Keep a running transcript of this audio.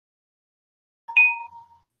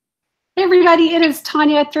Everybody, it is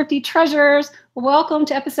Tonya at Thrifty Treasures. Welcome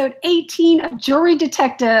to episode 18 of Jewelry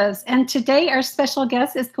Detectives. And today our special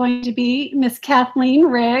guest is going to be Miss Kathleen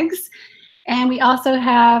Riggs. And we also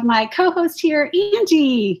have my co-host here,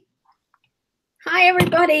 Angie. Hi,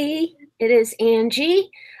 everybody. It is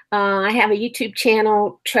Angie. I have a YouTube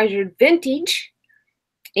channel, Treasured Vintage.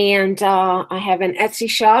 And I have an Etsy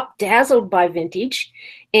shop, Dazzled by Vintage.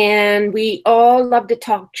 And we all love to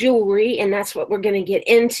talk jewelry, and that's what we're going to get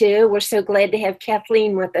into. We're so glad to have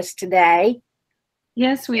Kathleen with us today.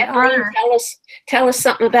 Yes, we Kathleen, are. Tell us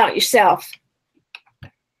something about yourself.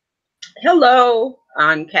 Hello,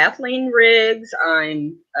 I'm Kathleen Riggs.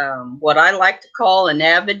 I'm what I like to call an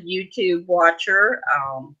avid YouTube watcher.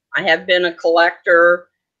 I have been a collector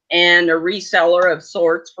and a reseller of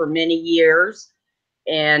sorts for many years.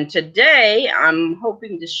 And today I'm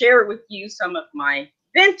hoping to share with you some of my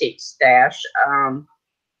vintage stash.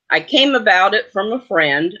 I came about it from a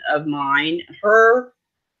friend of mine. Her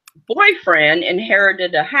boyfriend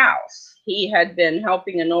inherited a house. He had been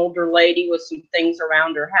helping an older lady with some things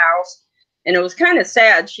around her house. And it was kind of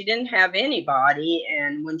sad. She didn't have anybody.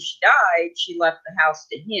 And when she died, she left the house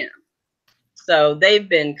to him. So they've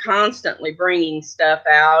been constantly bringing stuff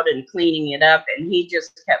out and cleaning it up. And he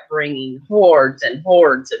just kept bringing hordes and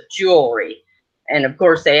hordes of jewelry. And of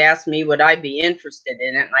course, they asked me, would I be interested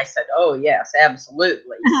in it? And I said, oh, yes,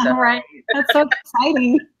 absolutely. So, right. That's so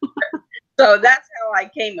exciting. So that's how I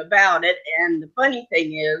came about it. And the funny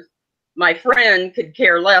thing is, my friend could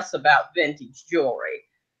care less about vintage jewelry.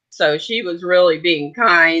 So she was really being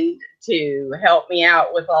kind to help me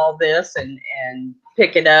out with all this and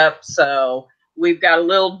pick it up. So we've got a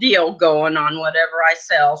little deal going on whatever I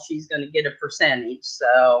sell. She's going to get a percentage.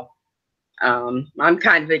 So I'm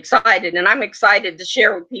kind of excited, and I'm excited to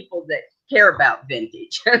share with people that care about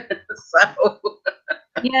vintage. So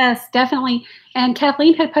yes, definitely. And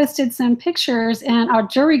Kathleen had posted some pictures in our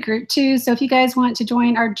jewelry group too. So if you guys want to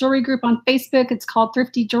join our jewelry group on Facebook, it's called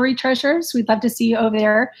Thrifty Jewelry Treasures. We'd love to see you over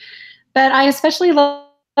there. But I especially loved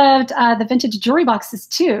the vintage jewelry boxes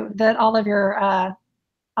too, that all of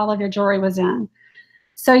your jewelry was in.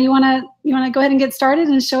 So you wanna go ahead and get started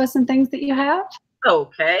and show us some things that you have?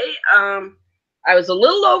 Okay. I was a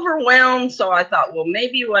little overwhelmed, so I thought, well,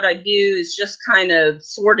 maybe what I do is just kind of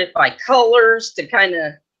sort it by colors to kind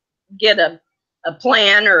of get a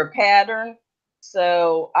plan or a pattern.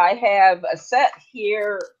 So I have a set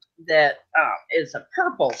here that is a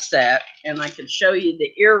purple set, and I can show you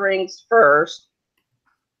the earrings first.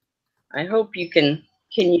 I hope you can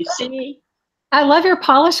you see? I love your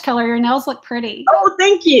polish color. Your nails look pretty. Oh,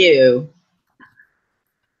 thank you.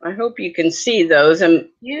 I hope you can see those. And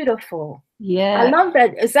Beautiful. Yeah. I love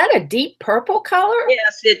that. Is that a deep purple color?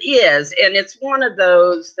 yes, it is. And it's one of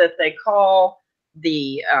those that they call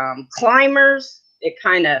the climbers. It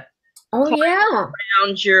kind of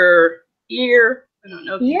around your ear. I don't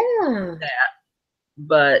know if you can see that.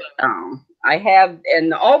 But I have,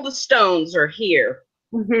 and all the stones are here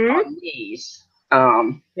on these.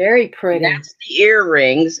 Very pretty. That's the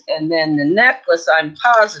earrings. And then the necklace, I'm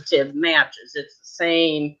positive, matches. It's the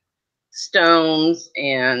same stones.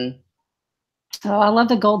 And oh, I love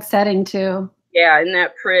the gold setting too. yeah, isn't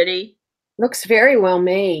that pretty? Looks very well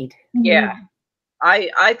made. Yeah,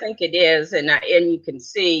 I think it is. And you can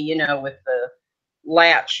see, you know, with the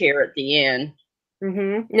latch here at the end.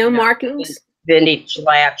 No markings? Vintage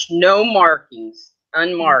latch, no markings,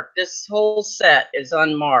 unmarked. This whole set is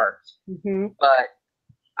unmarked. But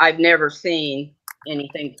I've never seen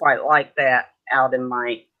anything quite like that out in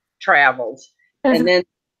my travels. And then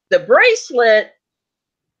the bracelet,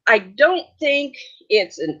 I don't think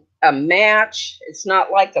it's a match. It's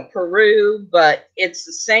not like a Peru, but it's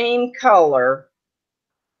the same color.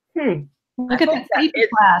 Look at that safety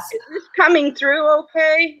clasp. Is this coming through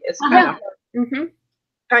okay? It's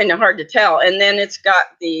kind of hard to tell. And then it's got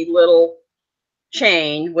the little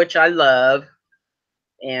chain, which I love.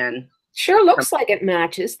 And sure looks like it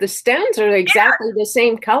matches. The stones are exactly the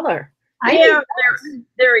same color. Yeah,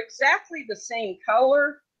 they're exactly the same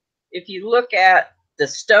color if you look at the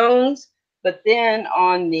stones, but then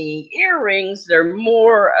on the earrings, they're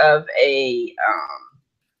more of a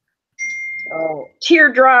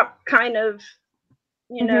teardrop kind of,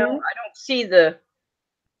 you know, I don't see the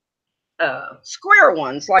square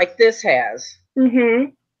ones like this has.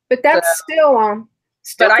 But that's still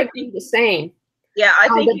I could be the same. Yeah, I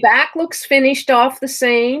think the back looks finished off the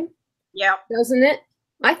same. Yeah, doesn't it?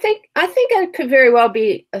 I think it could very well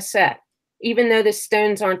be a set, even though the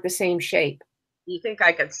stones aren't the same shape. You think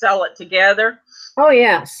I could sell it together? Oh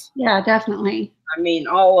yes. Yeah, definitely. I mean,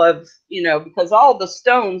 all of, you know, because all the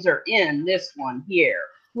stones are in this one here.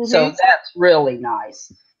 So that's really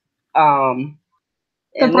nice. The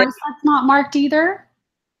bracelet's not marked either?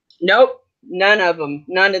 Nope, none of them.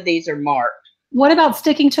 None of these are marked. What about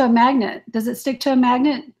sticking to a magnet? Does it stick to a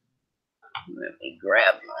magnet? Let me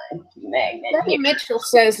grab my magnet. Debbie Mitchell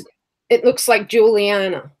says it looks like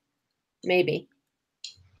Juliana, maybe.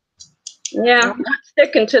 Yeah, not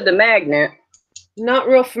sticking to the magnet. Not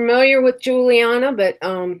real familiar with Juliana, but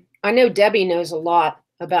I know Debbie knows a lot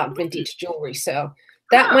about vintage jewelry, so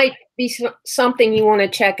that might be something you want to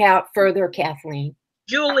check out further, Kathleen.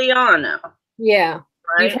 Juliana. Yeah,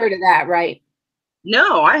 right? You've heard of that, right?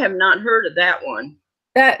 No, I have not heard of that one.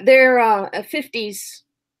 That they're a 50s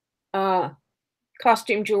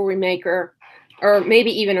costume jewelry maker, or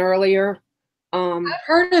maybe even earlier. I've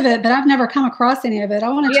heard of it, but I've never come across any of it. I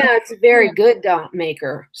want to. Yeah, it's a very good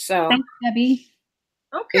maker. So, thanks, Debbie.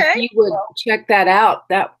 Okay, if you would check that out,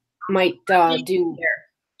 that might do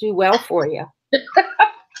well for you.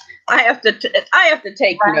 I have to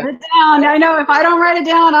take write it down. I know if I don't write it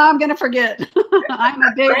down, I'm gonna forget. I'm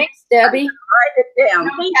a big. Thanks, Debbie. Write it down.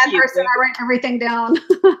 Thank you. I write everything down.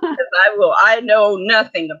 I will. I know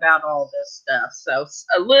nothing about all this stuff, so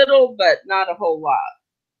a little, but not a whole lot.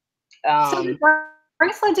 So the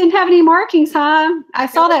bracelet didn't have any markings, huh? I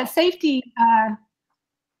saw that safety.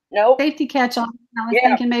 Safety catch on. I was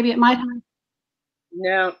thinking maybe it might have.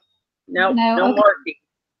 No marking.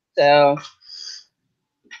 So,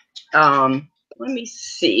 let me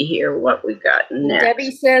see here what we got next.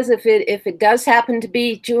 Debbie says if it does happen to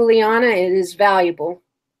be Juliana, it is valuable.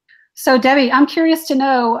 So Debbie, I'm curious to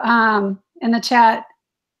know in the chat,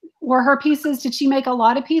 were her pieces? Did she make a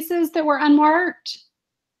lot of pieces that were unmarked?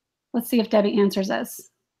 Let's see if Debbie answers us.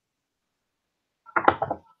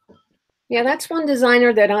 Yeah, that's one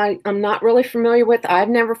designer that I'm not really familiar with. I've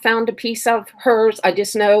never found a piece of hers. I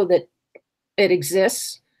just know that it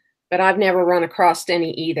exists, but I've never run across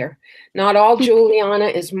any either. Not all Juliana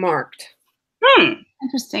is marked.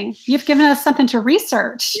 Interesting. You've given us something to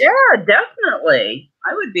research. Yeah, definitely.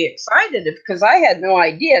 I would be excited because I had no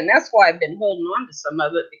idea, and that's why I've been holding on to some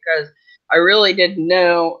of it, because I really didn't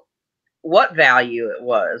know what value it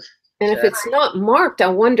was. And if it's not marked, I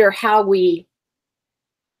wonder how we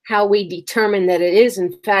determine that it is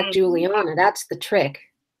in fact Juliana. That's the trick.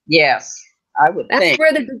 Yes, I would think. That's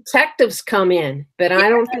where the detectives come in, but I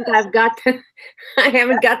don't think I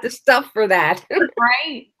haven't got the stuff for that.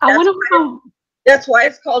 Right. I want to know. That's why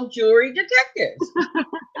it's called Jewelry Detectives.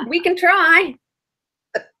 We can try.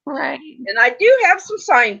 Right. And I do have some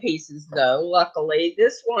signed pieces, though, luckily.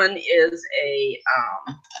 This one is a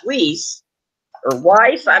Weiss or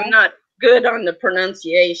Weiss. I'm not good on the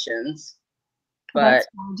pronunciations, but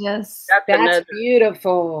that's another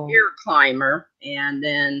beautiful ear climber. And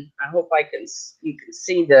then I hope you can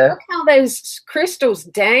see the. Look how those crystals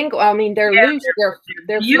dangle. I mean, they're loose.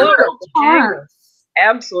 They're beautiful.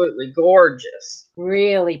 Absolutely gorgeous.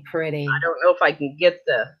 Really pretty. I don't know if I can get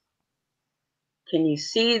can you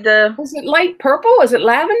see the? Is it light purple? Is it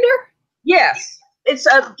lavender? Yes. It's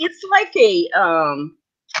like a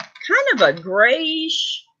kind of a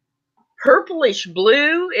grayish, purplish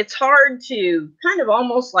blue. It's hard to kind of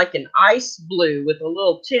almost like an ice blue with a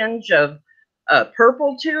little tinge of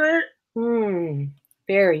purple to it.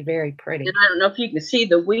 Very, very pretty. And I don't know if you can see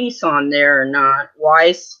the Weiss on there or not.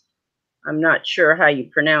 Weiss. I'm not sure how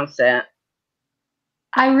you pronounce that.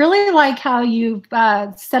 I really like how you've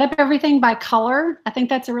set up everything by color. I think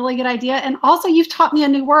that's a really good idea. And also, you've taught me a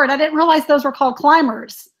new word. I didn't realize those were called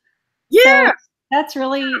climbers. Yeah. So that's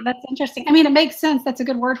interesting. I mean, it makes sense. That's a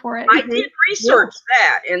good word for it. I did research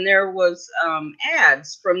that, and there was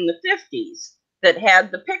ads from the 50s that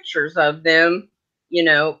had the pictures of them,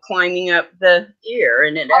 climbing up the ear.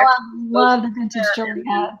 And I love the vintage jewelry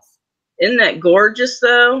ads. Isn't that gorgeous,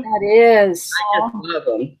 though? That is. I just love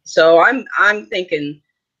them. So I'm thinking,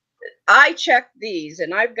 I checked these,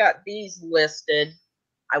 and I've got these listed,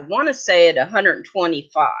 I want to say at 125.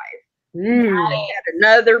 I had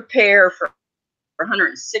another pair for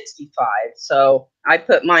 165. So I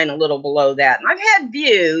put mine a little below that. And I've had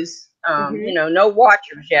views, no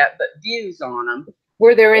watchers yet, but views on them.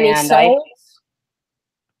 Were there any sold?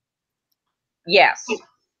 Yes.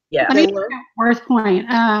 Yeah. I mean, worth point.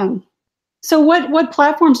 So what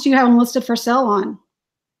platforms do you have them listed for sale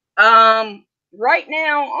on? Right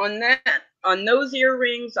now on those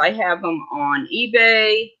earrings, I have them on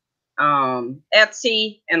eBay,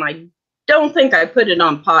 Etsy, and I don't think I put it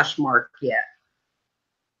on Poshmark yet.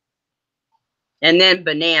 And then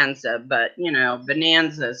Bonanza, but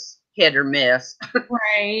Bonanza's hit or miss.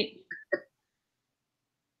 Right.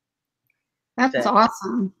 That's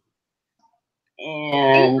awesome.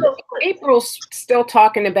 And April's still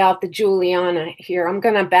talking about the Juliana here. I'm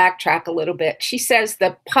going to backtrack a little bit. She says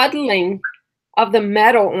the puddling of the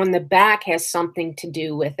metal on the back has something to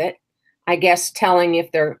do with it. I guess telling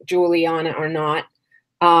if they're Juliana or not.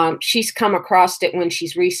 She's come across it when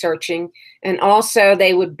she's researching. And also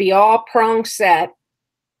they would be all prong set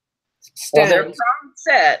stones. Well, they're prong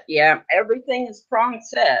set. Yeah, everything is prong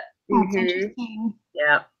set. That's interesting.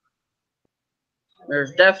 Yeah.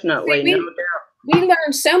 There's definitely no doubt. We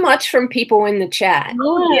learned so much from people in the chat.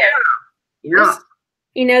 Oh, yeah.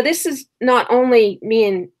 Yeah. This is not only me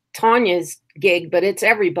and Tonya's gig, but it's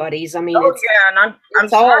everybody's. I mean, and I'm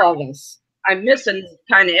sorry. All of us. I'm missing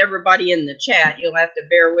kind of everybody in the chat. You'll have to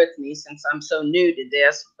bear with me since I'm so new to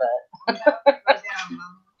this, but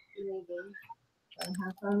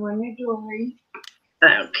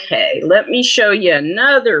okay, let me show you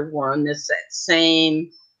another one. This that same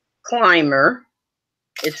climber.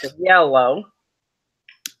 It's a yellow,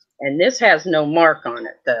 and this has no mark on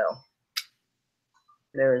it though.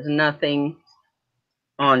 There is nothing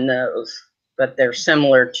on those, but they're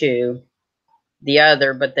similar to the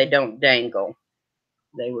other, but they don't dangle.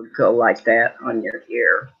 They would go like that on your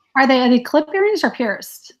ear. Are they clip earrings or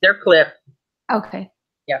pierced? They're clipped. Okay.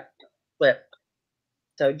 Yep, clipped.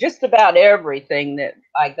 So just about everything that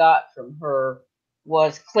I got from her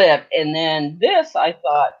was clipped. And then this, I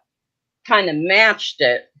thought, kind of matched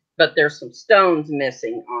it, but there's some stones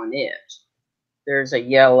missing on it. There's a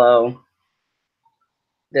yellow,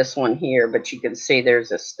 this one here, but you can see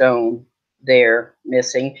there's a stone there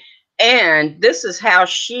missing. And this is how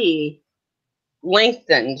she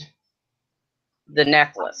lengthened the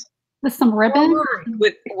necklace. With some ribbon?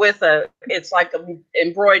 With a, it's like an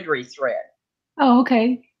embroidery thread. Oh,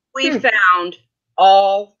 okay. We found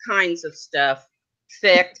all kinds of stuff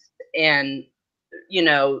fixed and,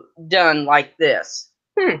 done like this.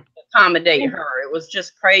 To accommodate her. It was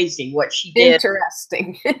just crazy what she did.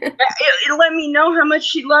 Interesting. it let me know how much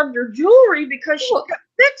she loved her jewelry because she kept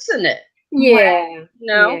fixing it. Yeah.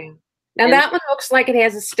 Yeah. Now that one looks like it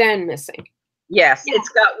has a stone missing. Yes, it's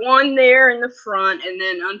got one there in the front, and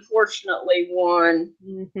then unfortunately one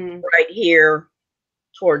right here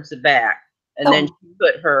towards the back. And then she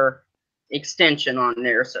put her extension on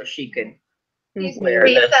there so she could wear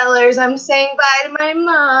it. Resellers, I'm saying bye to my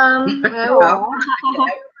mom. Bye.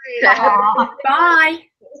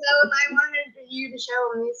 So I wanted you to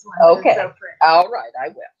show them this one. Okay. So all right, I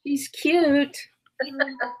will. He's cute.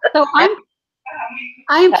 So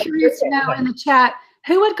I'm curious to know in the chat,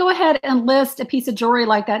 who would go ahead and list a piece of jewelry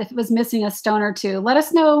like that if it was missing a stone or two? Let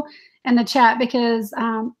us know in the chat, because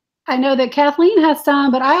I know that Kathleen has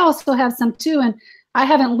some, but I also have some too, and I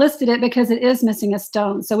haven't listed it because it is missing a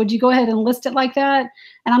stone. So would you go ahead and list it like that?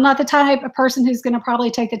 And I'm not the type of person who's going to probably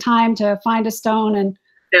take the time to find a stone and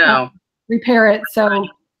repair it. So,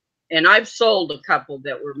 and I've sold a couple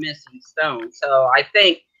that were missing stones. So I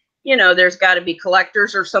think, there's got to be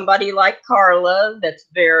collectors or somebody like Carla that's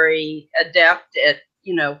very adept at,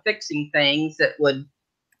 fixing things that would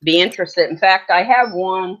be interested. In fact, I have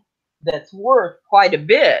one that's worth quite a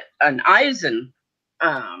bit, an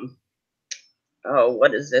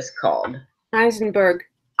what is this called? Eisenberg.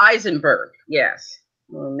 Eisenberg, yes.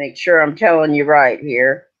 I'll make sure I'm telling you right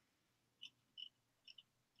here.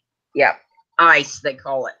 Yeah, ice, they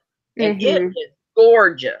call it. And it is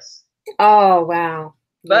gorgeous. Oh, wow.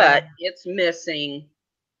 But it's missing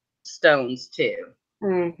stones too.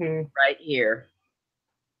 Right here.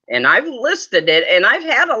 And I've listed it, and I've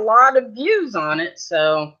had a lot of views on it,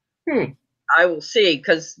 so I will see,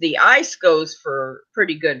 because the ice goes for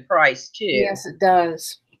pretty good price too. Yes, it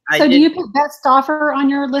does. So do you put best offer on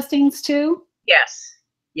your listings too? Yes.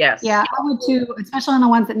 Yes. Yeah, I would too, especially on the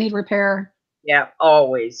ones that need repair. Yeah,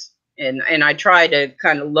 always. And I try to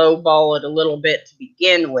kind of lowball it a little bit to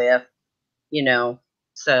begin with,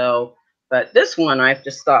 so, but this one I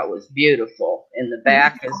just thought was beautiful, and the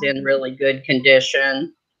back is in really good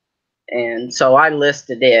condition. And so I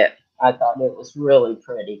listed it. I thought it was really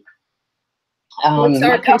pretty. What's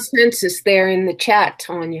our consensus there in the chat,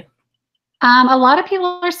 Tonya? A lot of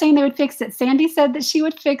people are saying they would fix it. Sandy said that she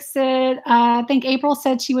would fix it. I think April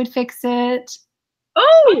said she would fix it.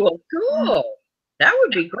 Oh, cool. That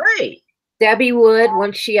would be great. Debbie would,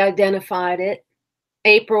 once she identified it.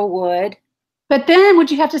 April would. But then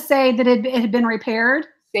would you have to say that it had been repaired?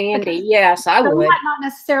 Sandy, yes, I would. It might not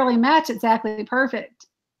necessarily match exactly perfect.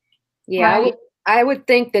 Yeah, right? I would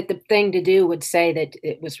think that the thing to do would say that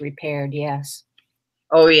it was repaired, yes.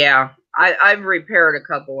 Oh, yeah. I've repaired a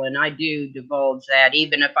couple, and I do divulge that.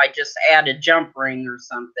 Even if I just add a jump ring or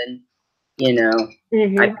something,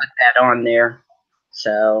 I put that on there.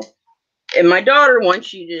 So, And my daughter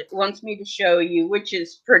wants me to show you, which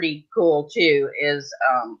is pretty cool too, is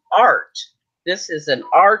art. This is an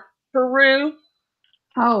art Peru.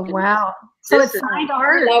 Oh wow! So it's signed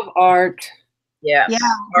art. I love art. Yes.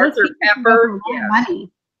 Yeah, Arthur Pepper. Yeah.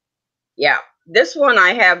 Money. Yeah. This one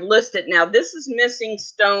I have listed. Now this is missing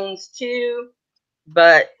stones too,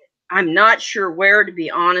 but I'm not sure where, to be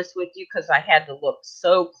honest with you, because I had to look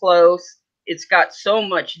so close. It's got so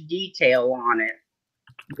much detail on it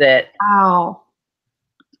that Wow.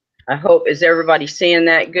 I hope, is everybody seeing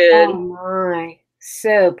that good? Oh my,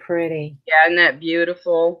 so pretty. Yeah, isn't that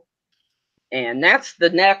beautiful? And that's the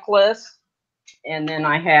necklace. And then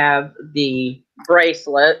I have the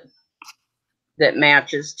bracelet that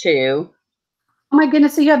matches too. Oh my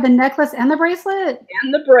goodness, so you have the necklace and the bracelet?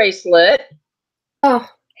 And the bracelet. Oh.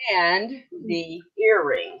 And the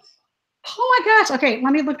earrings. Oh my gosh. Okay,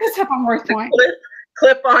 let me look this up on WorthPoint.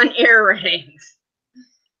 Clip-on earrings.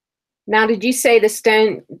 Now, did you say the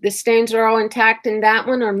stones are all intact in that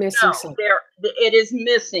one, or missing some? It is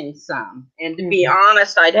missing some. And to be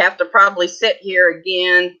honest, I'd have to probably sit here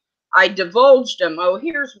again. I divulged them. Oh,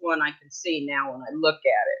 here's one I can see now when I look at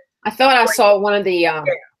it. I thought I saw one of the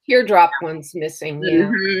teardrop ones missing. Yeah.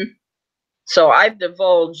 Mm-hmm. So I've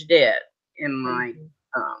divulged it in my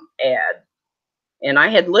ad. And I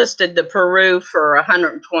had listed the Peru for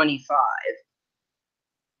 125.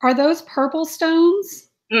 Are those purple stones?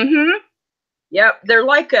 Mm-hmm. Yep, they're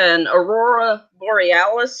like an Aurora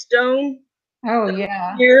Borealis stone. Oh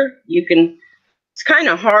yeah. Here you can. It's kind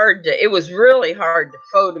of hard to. It was really hard to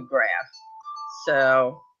photograph.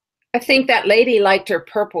 So. I think that lady liked her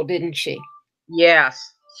purple, didn't she?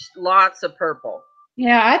 Yes, lots of purple.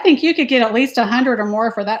 Yeah, I think you could get at least 100 or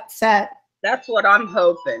more for that set. That's what I'm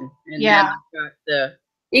hoping. And yeah. Then I've got the.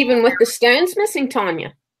 Even with the stones missing,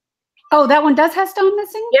 Tonya. Oh, that one does have stone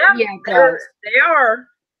missing? Yeah, yeah, they are.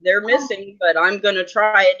 They're missing, but I'm going to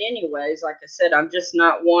try it anyways. Like I said, I'm just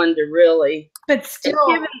not one to really. But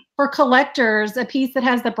still, for collectors, a piece that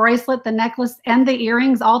has the bracelet, the necklace, and the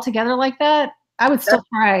earrings all together like that, I would still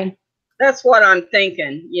try. That's what I'm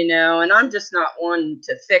thinking, you know, and I'm just not one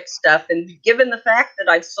to fix stuff. And given the fact that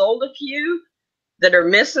I've sold a few that are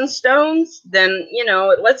missing stones, then, you know,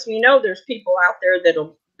 it lets me know there's people out there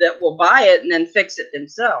that will buy it and then fix it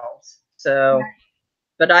themselves. So. Right.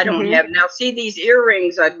 But I don't have, now see these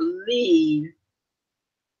earrings, I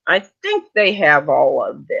think they have all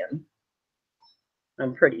of them.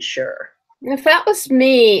 I'm pretty sure. If that was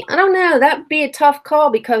me, I don't know, that'd be a tough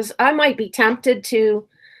call because I might be tempted to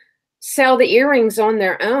sell the earrings on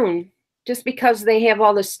their own just because they have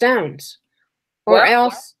all the stones. Or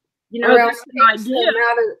else, you know,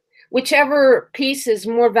 whichever piece is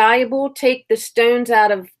more valuable, take the stones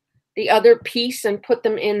out of the other piece and put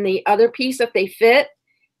them in the other piece if they fit.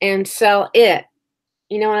 And sell it.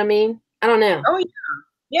 You know what I mean? I don't know. Oh, yeah.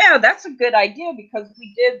 Yeah, that's a good idea because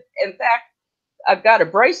we did. In fact, I've got a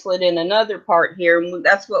bracelet in another part here. And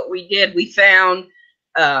that's what we did. We found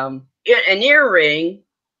an earring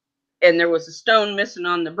and there was a stone missing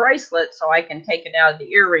on the bracelet. So I can take it out of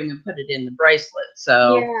the earring and put it in the bracelet.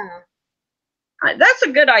 So yeah, that's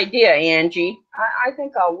a good idea, Angie. I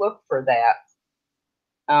think I'll look for that.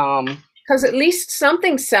 Because at least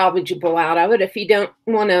something's salvageable out of it if you don't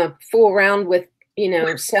want to fool around with, you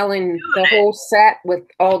know, selling the whole set with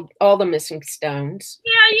all the missing stones.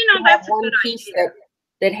 Yeah, you know, that's one piece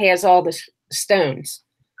that has all the stones.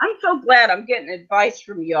 I'm so glad I'm getting advice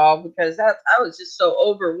from y'all because I was just so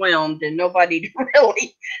overwhelmed and nobody to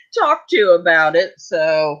really talk to about it.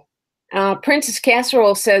 So Princess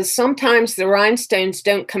Casserole says sometimes the rhinestones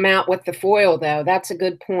don't come out with the foil, though. That's a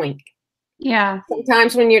good point. Yeah.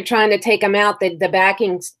 Sometimes when you're trying to take them out, the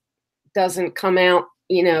backing doesn't come out,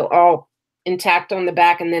 you know, all intact on the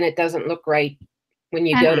back, and then it doesn't look right when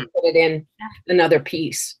you go to put it in another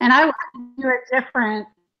piece. And I would do it different,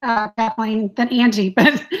 Kathleen, than Angie,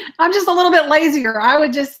 but I'm just a little bit lazier. I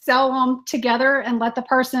would just sell them together and let the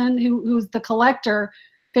person who's the collector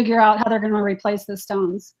figure out how they're going to replace the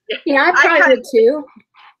stones. Yeah, I probably would too.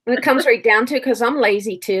 When it comes right down to it, because I'm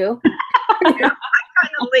lazy too.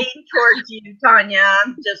 Kind of lean towards you, Tonya.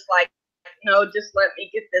 I'm just like, no, just let me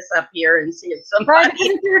get this up here and see if somebody. Right,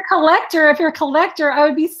 if you're a collector, I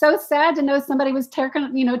would be so sad to know somebody was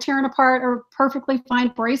tearing apart a perfectly fine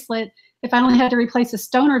bracelet if I only had to replace a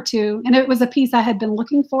stone or two, and it was a piece I had been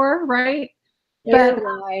looking for, right? Yeah, but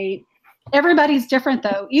right. Everybody's different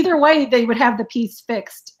though. Either way, they would have the piece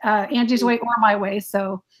fixed, Angie's way or my way.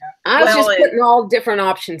 So I was just putting all different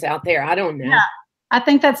options out there. I don't know. Yeah. I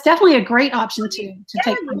think that's definitely a great option to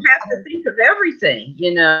take. You have to think of everything,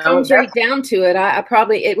 you know. Comes right down to it.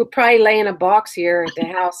 It would probably lay in a box here at the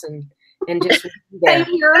house, and and just Same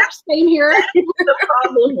here. Same here. The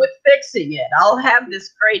problem with fixing it. I'll have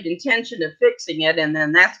this great intention of fixing it, and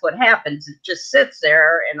then that's what happens. It just sits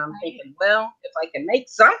there, and I'm thinking, well, if I can make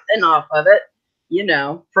something off of it, you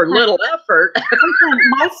know, for little effort. Listen,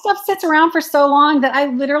 my stuff sits around for so long that I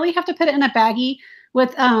literally have to put it in a baggie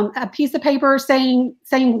with a piece of paper saying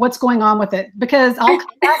what's going on with it, because I'll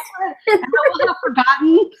come back to it and I will have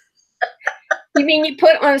forgotten. You mean you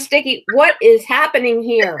put on a sticky, what is happening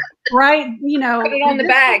here? Right, you know. Put it on the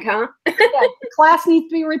bag, huh? Yeah, the class needs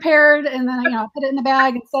to be repaired, and then, you know, put it in the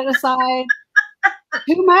bag and set it aside.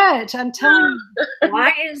 Too much, I'm telling you.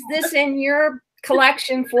 Why is this in your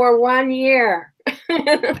collection for 1 year?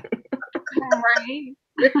 Right?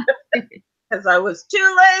 Because I was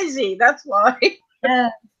too lazy. That's why.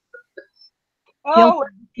 Yeah. Oh,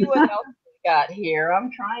 let's see what else we got here.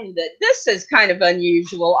 I'm trying to. This is kind of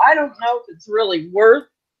unusual. I don't know if it's really worth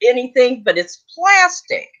anything, but it's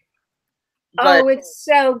plastic. Oh, it's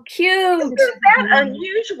so cute. Isn't that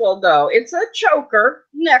unusual, though? It's a choker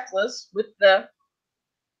necklace with the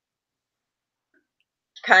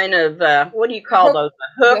kind of, what do you call those?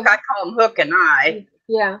 A hook? I call them hook and eye.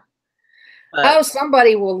 Yeah. But, oh,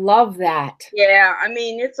 somebody will love that. Yeah, I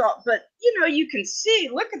mean, it's all, but, you know, you can see,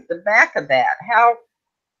 look at the back of that, how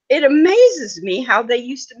it amazes me how they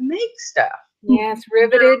used to make stuff. Yeah, it's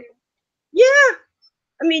riveted. Yeah.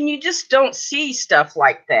 I mean, you just don't see stuff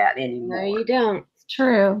like that anymore. No, you don't. It's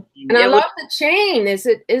true. And I love the chain. Is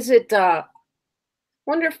it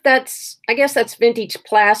wonder if that's, I guess that's vintage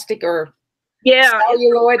plastic or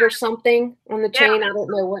celluloid or something on the chain. I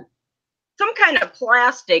don't know what. Some kind of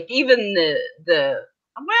plastic, even the well,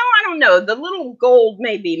 I don't know, the little gold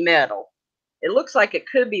may be metal. It looks like it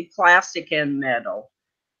could be plastic and metal.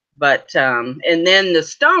 But and then the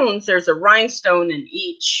stones, there's a rhinestone in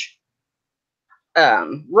each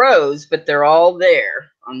rose, but they're all there.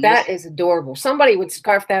 That is adorable. Somebody would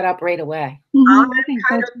scarf that up right away. I'm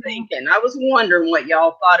kind of thinking. I was wondering what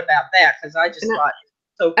y'all thought about that, because I just thought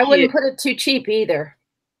so cute. I wouldn't put it too cheap either.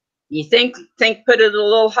 You think put it a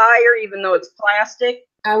little higher, even though it's plastic?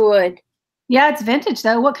 I would. Yeah, it's vintage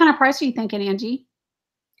though. What kind of price are you thinking, Angie?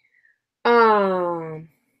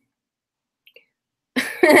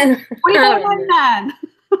 $24.99.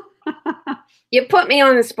 You put me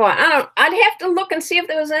on the spot. I'd have to look and see if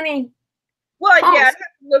there was any. Well, yeah, I'd have to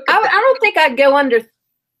look at I don't think I'd go under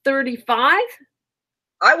 35.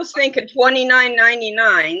 I was thinking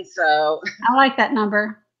 $29.99. So I like that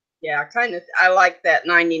number. Yeah, I like that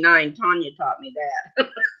 99. Tonya taught me that.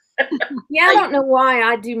 Yeah, I don't know why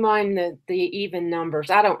I do mine the even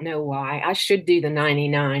numbers. I don't know why. I should do the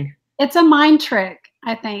 99. It's a mind trick,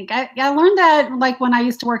 I think. I learned that like when I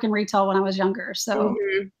used to work in retail when I was younger. So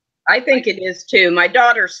I think it is too. My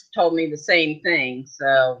daughter told me the same thing.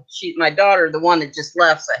 So my daughter, the one that just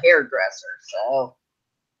left's a hairdresser. So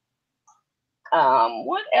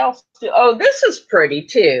what else? Oh, this is pretty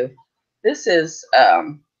too. This is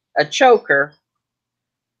a choker.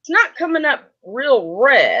 It's not coming up real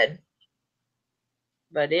red,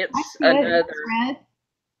 but it's another.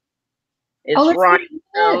 It's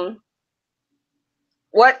rhinestone.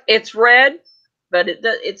 What? It's red, but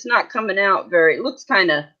it's not coming out very. It looks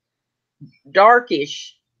kind of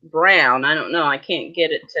darkish brown. I don't know. I can't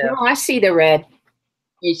get it to. No, I see the red.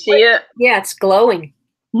 You see it? Yeah, it's glowing.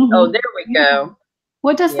 Oh, there we go.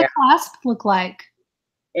 What does the clasp look like?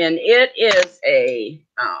 And it is a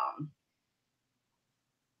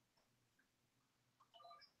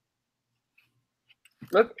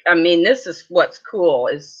look, I mean, this is what's cool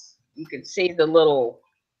is you can see the little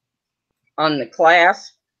on the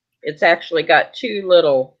clasp. It's actually got two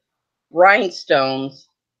little rhinestones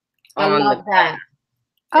on the back.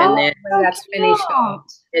 And then that's finished off.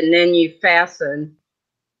 And then you fasten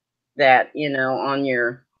that, you know, on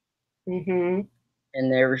your and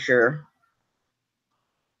there's your.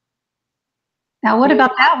 Now, what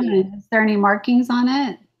about that one? Is there any markings on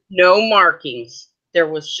it? No markings. There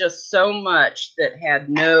was just so much that had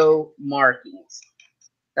no markings.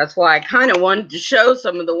 That's why I kind of wanted to show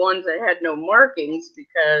some of the ones that had no markings,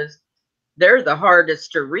 because they're the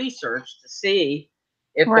hardest to research to see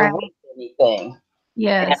if there was anything.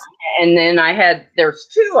 Yes. And then there's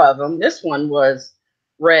two of them. This one was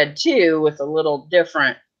red too, with a little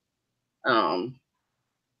different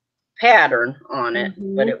pattern on it,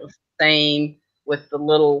 but it was the same with the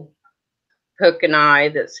little hook and eye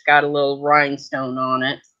that's got a little rhinestone on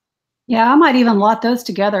it. Yeah, I might even lot those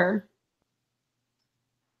together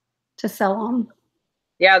to sell them.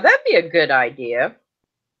 Yeah, that'd be a good idea.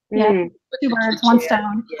 Yeah, 2 birds, 1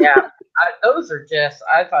 stone. Yeah, those are just,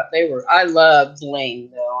 I thought they were, I love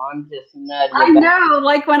bling though. I'm just nutty I about know,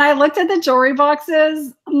 like when I looked at the jewelry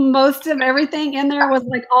boxes, most of everything in there was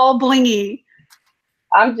like all blingy.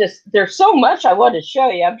 there's so much I want to show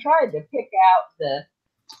you. I'm trying to pick out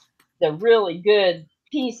the really good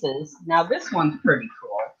pieces. Now this one's pretty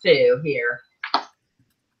cool too here.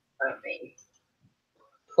 Let me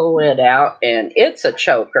pull it out, and it's a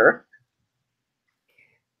choker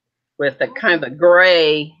with a kind of a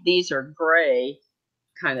gray, these are gray,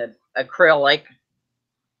 kind of acrylic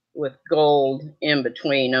with gold in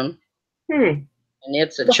between them. And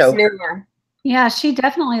it's a choker. Yeah, she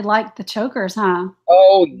definitely liked the chokers, huh?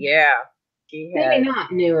 Oh, yeah. She has. Maybe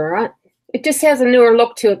not newer. It just has a newer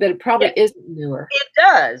look to it, but it probably isn't newer. It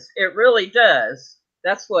does. It really does.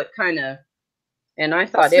 That's what kind of, and I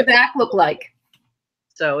thought What's the back look like?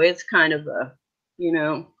 So it's kind of a, you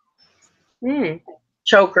know,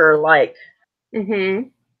 choker-like.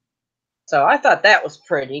 So I thought that was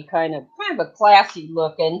pretty, kind of a classy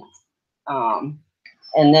looking.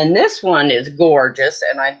 And then this one is gorgeous,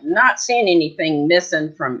 and I've not seen anything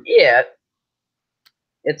missing from it.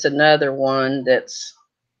 It's another one that's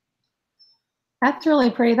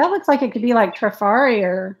really pretty. That looks like it could be like Trifari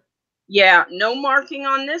or. Yeah, no marking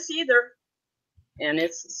on this either. And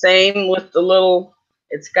it's the same with the little,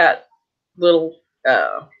 it's got little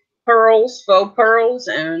pearls, faux pearls,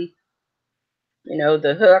 and, you know,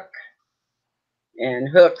 the hook and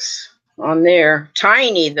hooks on there.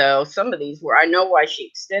 Tiny, though. Some of these were, I know why she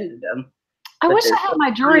extended them. I wish I had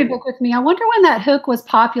my jewelry book with me. I wonder when that hook was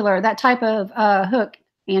popular, that type of hook,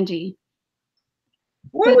 Angie.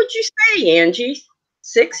 What would you say, Angie?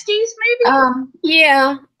 60s, maybe?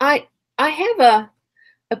 Yeah, I have a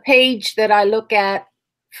page that I look at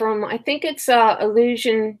from, I think it's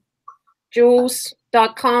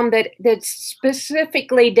illusionjewels.com that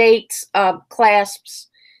specifically dates clasps,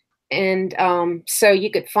 and so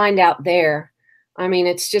you could find out there. I mean,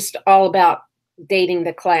 it's just all about dating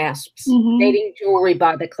the clasps, dating jewelry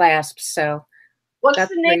by the clasps. So what's the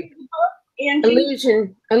name of the book,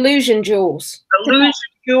 Angie? Illusion Jewels. Illusion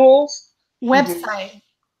Jewels website.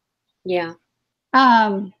 Yeah.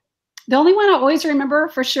 The only one I always remember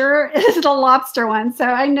for sure is the lobster one. So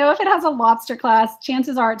I know if it has a lobster class,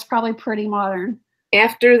 chances are it's probably pretty modern.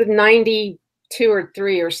 After the 92 or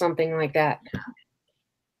 3 or something like that.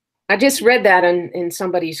 I just read that in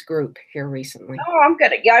somebody's group here recently. Oh, I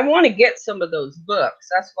want to get some of those books.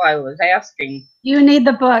 That's why I was asking. You need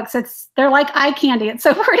the books. They're like eye candy. It's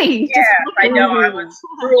so pretty. Yeah, I know. I was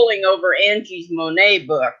drooling over Angie's Monet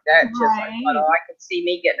book. That just, I thought, I could see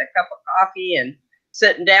me getting a cup of coffee and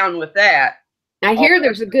sitting down with that. I hear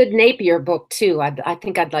there's a good Napier book too. I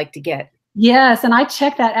think I'd like to get. Yes, and I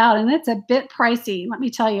checked that out, and it's a bit pricey. Let me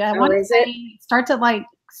tell you. I want to say it starts at like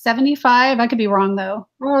 75. I could be wrong though.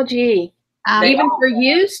 Oh, gee. Even for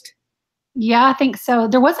used? Yeah, I think so.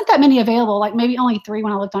 There wasn't that many available, like maybe only 3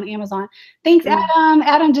 when I looked on Amazon. Thanks, Adam.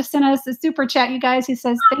 Adam just sent us a super chat, you guys. He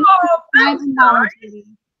says, thanks.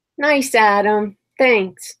 Nice, Adam.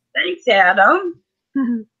 Thanks. Thanks, Adam.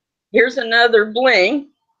 Here's another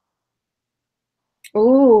bling.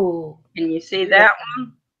 Ooh. Can you see that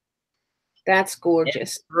one? That's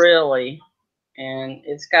gorgeous. It's really. And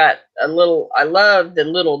it's got a little, I love the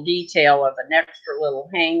little detail of an extra little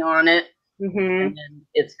hang on it. And then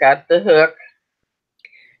it's got the hook.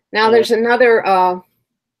 Now there's another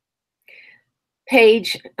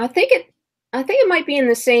page. I think it might be in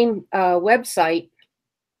the same website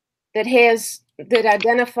that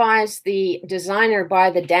identifies the designer by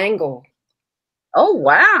the dangle. Oh,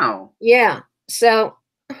 wow. Yeah. So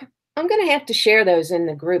I'm going to have to share those in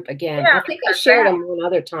the group again. Yeah, I think I shared them one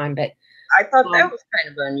other time, but I thought that was kind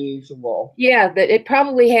of unusual. Yeah, that it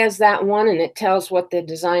probably has that one, and it tells what the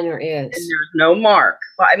designer is. And there's no mark.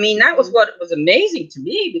 But I mean, that was what was amazing to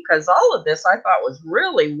me, because all of this I thought was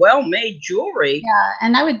really well-made jewelry. Yeah,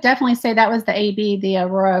 and I would definitely say that was the AB, the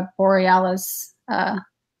Aurora Borealis.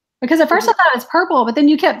 Because at first I thought it was purple, but then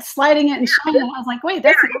you kept sliding it and shining it. I was like, wait,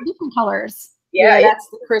 that's different colors. Yeah, that's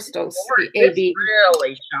the crystals. The AB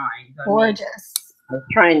really shines. Gorgeous. I was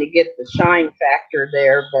trying to get the shine factor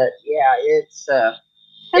there, but yeah, it's and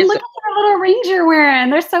look at the little rings you're wearing.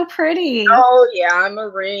 They're so pretty. Oh yeah, I'm a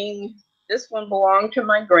ring. This one belonged to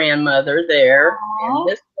my grandmother there. And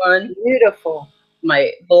this one beautiful.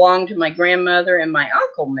 Belonged to my grandmother, and my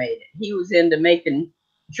uncle made it. He was into making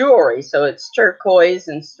jewelry, so it's turquoise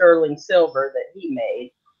and sterling silver that he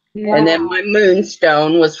made. Yeah. And then my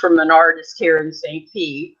moonstone was from an artist here in St.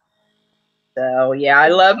 Pete. So yeah, I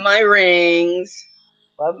love my rings.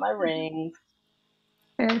 Love my rings.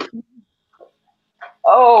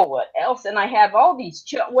 Oh, what else? And I have all these.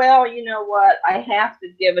 Well, you know what? I have to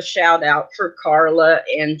give a shout out for Carla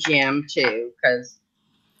and Jim too, because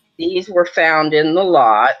these were found in the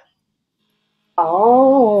lot.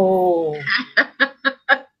 Oh.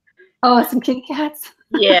 Oh, some kitty cats.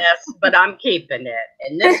 Yes, but I'm keeping it.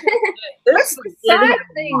 And this What's the did side have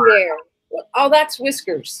thing marks. there? Oh, that's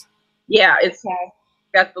whiskers. Yeah, it's Okay.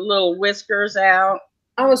 got the little whiskers out.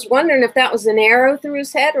 I was wondering if that was an arrow through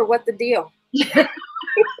his head or what the deal.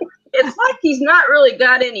 It's like he's not really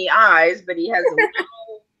got any eyes, but he has a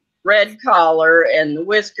little red collar and the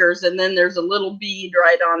whiskers, and then there's a little bead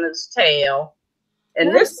right on his tail.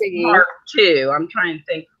 And this is marked too. I'm trying to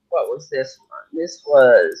think, what was this one? This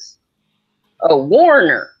was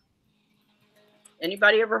Warner.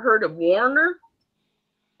 Anybody ever heard of Warner?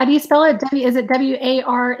 How do you spell it? Is it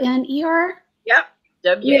W-A-R-N-E-R? Yep.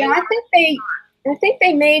 Yeah, I think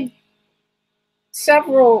they made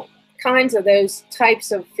several kinds of those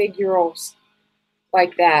types of figurals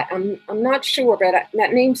like that. I'm not sure, but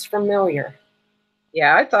that name's familiar.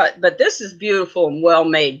 Yeah, I thought, but this is beautiful and well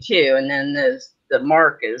made too. And then the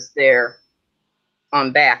mark is there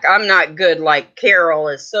on back. I'm not good like Carol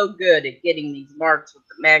is so good at getting these marks with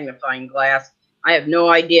the magnifying glass. I have no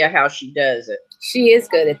idea how she does it. She is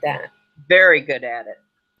good at that. Very good at it.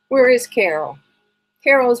 Where is Carol?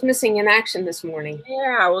 Carol is missing in action this morning.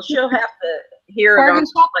 Yeah, well, she'll have to hear it Bargain on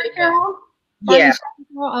shopper Carol? Yeah.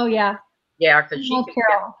 Oh, yeah. Yeah, because she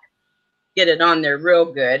can get it on there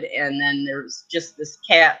real good. And then there's just this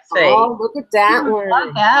cat face. Oh, look at that one.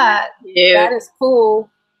 Love that. Yeah. That is cool.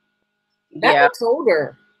 That Yeah. looks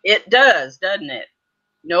older. It does, doesn't it?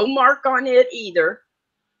 No mark on it either.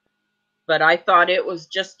 But I thought it was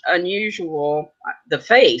just unusual. The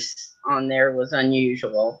face on there was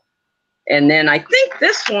unusual. And then I think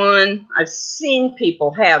this one, I've seen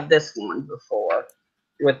people have this one before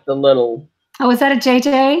with the little. Oh, is that a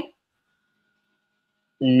JJ?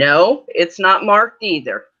 No, it's not marked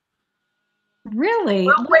either. Really?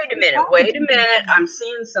 Well, wait a minute. I'm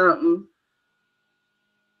seeing something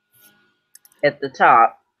at the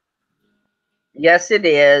top. Yes, it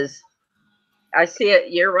is. I see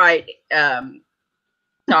it. You're right, Tonya.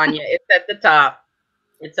 It's at the top.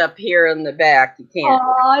 It's up here in the back. You can't.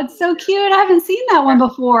 Oh, it's so cute. I haven't seen that one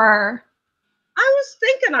before. I was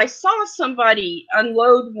thinking I saw somebody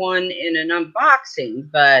unload one in an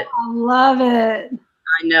unboxing, but I love it.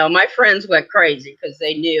 I know my friends went crazy because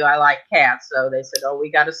they knew I like cats. So they said, oh,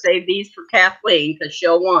 we got to save these for Kathleen because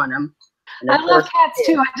she'll want them. I love cats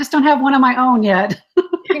too. I just don't have one of my own yet.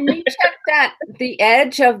 Can you check the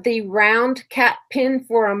edge of the round cat pin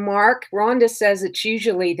for a mark? Rhonda says it's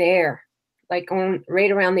usually there, like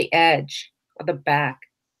right around the edge of the back.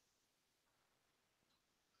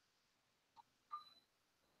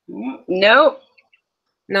 Nope.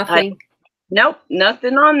 Nothing. Nope,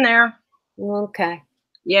 nothing on there. Okay.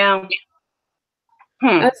 Yeah.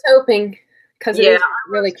 I was hoping because it is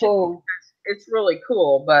really cool. It's really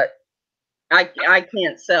cool, but I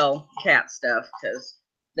can't sell cat stuff because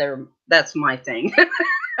that's my thing.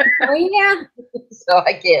 Oh yeah. So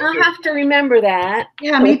I can't. I'll have to remember that.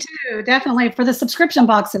 Yeah, me too. Definitely for the subscription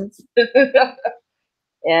boxes.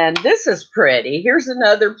 And this is pretty. Here's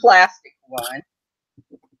another plastic one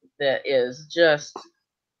that is just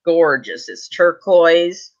gorgeous. It's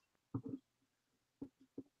turquoise.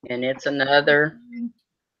 And it's another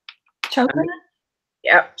choker.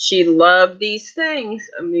 Yep, she loved these things.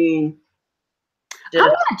 I mean, I'm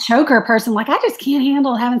not a choker person. Like, I just can't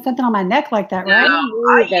handle having something on my neck like that, right? No,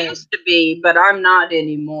 I used to be, but I'm not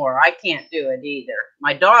anymore. I can't do it either.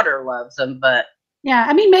 My daughter loves them, but yeah,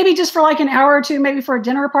 I mean, maybe just for like an hour or two, maybe for a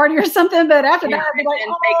dinner party or something. But after that, I'd be like, take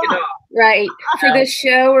it off. Right, for this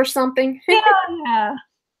show or something. Yeah.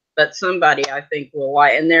 But somebody I think will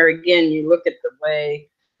like. And there again, you look at the way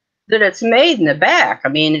that it's made in the back. I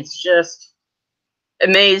mean, it's just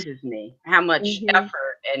amazes me how much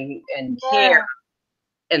effort and care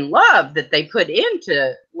and love that they put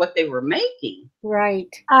into what they were making. Right.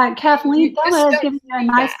 Kathleen Stella is giving you a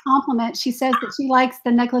nice compliment. She says that she likes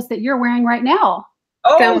the necklace that you're wearing right now.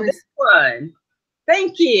 Oh, this one.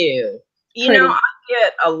 Thank you. You know, I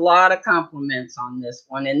get a lot of compliments on this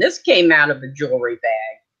one. And this came out of a jewelry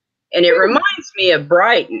bag. And it reminds me of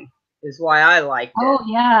Brighton, is why I liked it. Oh,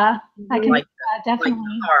 yeah. I can like definitely. Like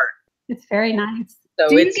the heart. It's very nice. So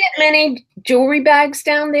do you get many jewelry bags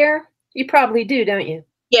down there? You probably do, don't you?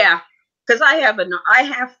 Yeah, because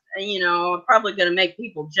you know, I'm probably going to make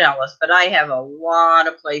people jealous, but I have a lot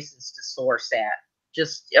of places to source at.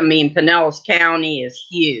 Just, I mean, Pinellas County is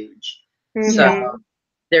huge. So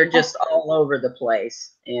they're just all over the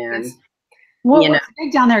place. And, what's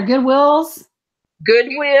big down there? Goodwill's?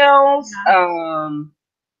 Goodwills,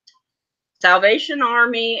 Salvation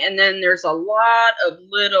Army, and then there's a lot of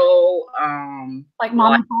little like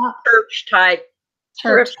mom and pop church type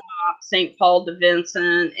church. thrift shop, St. Paul de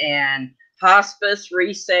Vincent, and hospice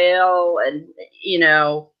resale, and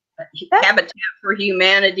Habitat for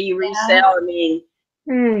Humanity resale. I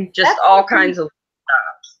mean, just all kinds of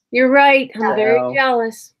stuff. You're right. I'm very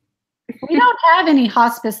jealous. We don't have any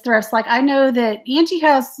hospice thrifts. Like, I know that Angie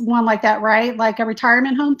has one like that, right? Like a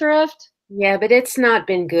retirement home thrift. Yeah, but it's not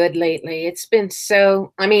been good lately. It's been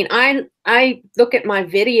so, I mean, I look at my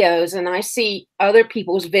videos and I see other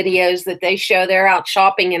people's videos that they show they're out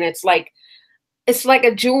shopping, and it's like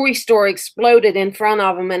a jewelry store exploded in front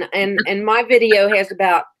of them, and my video has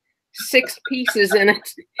about 6 pieces in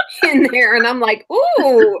there, and I'm like,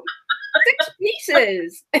 ooh, 6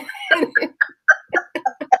 pieces.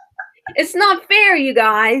 It's not fair, you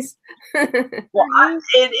guys. Well,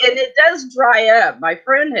 it does dry up. My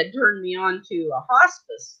friend had turned me on to a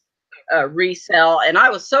hospice resale, and I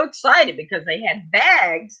was so excited because they had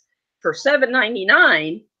bags for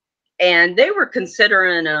 $7.99, and they were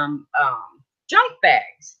considering junk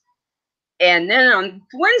bags. And then on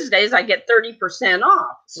Wednesdays, I get 30%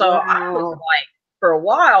 off. So I was like, for a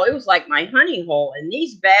while, it was like my honey hole. And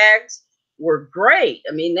these bags were great.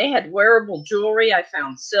 I mean, they had wearable jewelry. I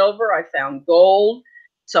found silver. I found gold.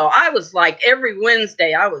 So I was like, every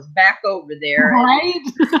Wednesday, I was back over there. Right.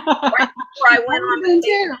 Right before I went on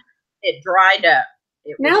vacation, it dried up.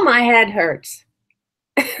 Now my head hurts.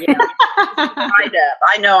 Yeah, it dried up.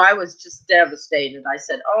 I know. I was just devastated. I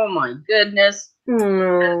said, oh, my goodness.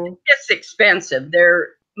 It's expensive.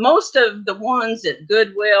 Most of the ones at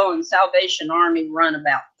Goodwill and Salvation Army run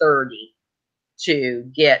about 30 to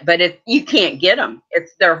get, but you can't get them.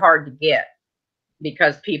 They're hard to get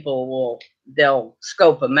because they'll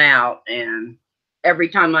scope them out, and every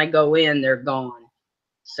time I go in, they're gone.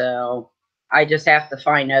 So I just have to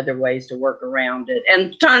find other ways to work around it.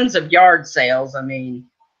 And tons of yard sales. I mean,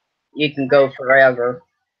 you can go forever,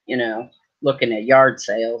 looking at yard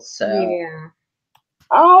sales. So yeah.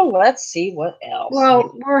 Oh, let's see what else.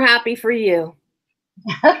 Well, we're happy for you.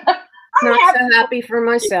 Not so happy for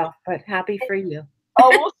myself, but happy for you. Oh,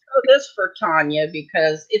 we'll show this for Tonya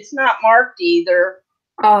because it's not marked either.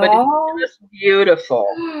 But it's just beautiful.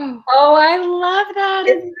 Oh, I love that.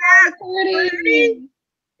 Isn't that pretty?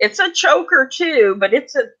 It's a choker too, but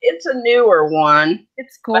it's a newer one.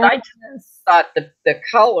 It's gorgeous. But I just thought the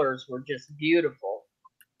colors were just beautiful.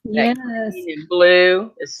 Yes. That green and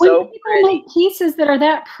blue is when so people pretty. make pieces that are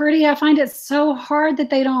that pretty, I find it so hard that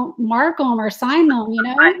they don't mark them or sign them,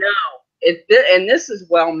 I know. And this is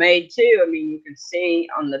well made too. I mean, you can see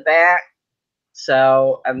on the back.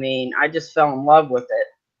 So, I mean, I just fell in love with it.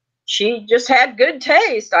 She just had good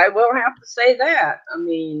taste. I will have to say that. I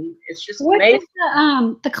mean, it's just amazing. What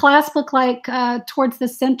does the clasp look like towards the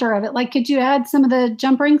center of it? Like, could you add some of the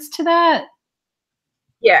jump rings to that?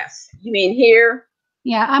 Yes. You mean here?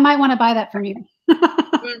 Yeah, I might want to buy that from you.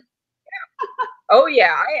 Oh,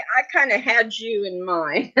 yeah. I kind of had you in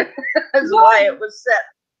mind. That's why it was set.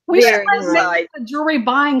 We should make a jewelry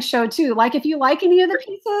buying show, too. Like, if you like any of the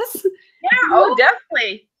pieces. Yeah, oh,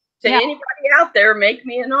 definitely. To anybody out there, make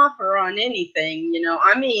me an offer on anything.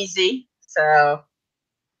 I'm easy. So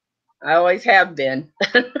I always have been.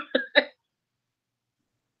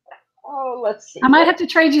 Oh, let's see. I might have to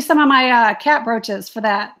trade you some of my cat brooches for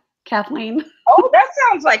that, Kathleen. Oh, that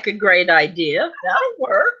sounds like a great idea. That'll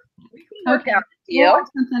work. We can work out the deal. We'll work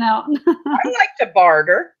something out. I like to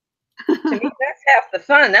barter. To me, that's half the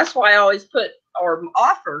fun. That's why I always put or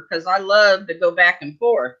offer, because I love to go back and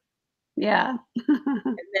forth. Yeah.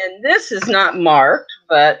 And then this is not marked,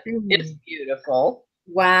 but it's beautiful.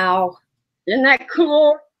 Wow. Isn't that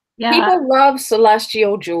cool? Yeah. People love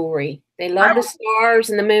celestial jewelry. They love the stars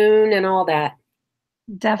and the moon and all that.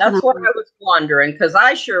 Definitely. That's what I was wondering, because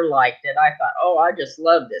I sure liked it. I thought, oh, I just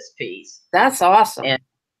love this piece. That's awesome. And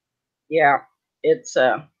yeah, it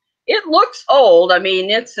looks old. I mean,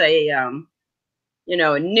 it's a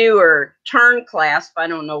a newer turn clasp. I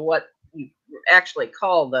don't know what you actually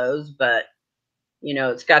call those, but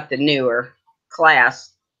it's got the newer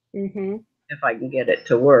clasp. If I can get it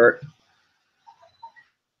to work.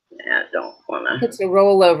 Yeah, I don't want to. It's a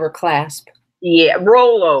rollover clasp. Yeah,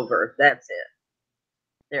 rollover. That's it.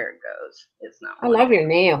 There it goes. It's not. I love your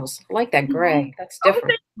nails. I like that gray. That's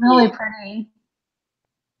different. Really pretty.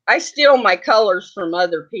 I steal my colors from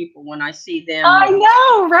other people when I see them. I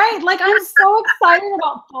know, right? Like, I'm so excited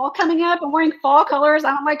about fall coming up and wearing fall colors.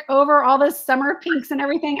 I'm like over all the summer pinks and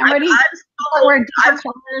everything. I'm ready to start wearing different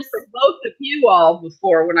colors. For both of you all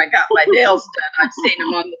before when I got my nails done. I've seen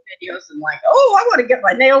them on the videos and like, oh, I want to get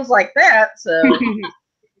my nails like that. So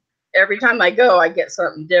every time I go, I get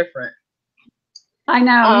something different. I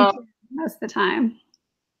know, most of the time.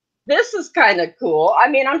 This is kind of cool. I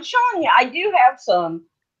mean, I'm showing you, I do have some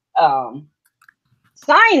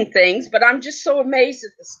signed things, but I'm just so amazed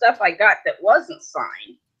at the stuff I got that wasn't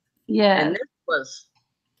signed. Yeah. And this was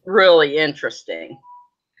really interesting.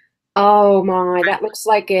 Oh my, that looks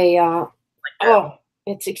like a oh,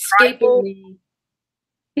 it's escaping me.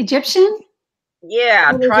 Egyptian?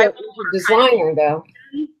 Yeah, Tribal designer though.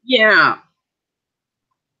 Yeah.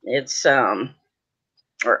 It's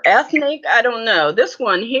or ethnic, I don't know. This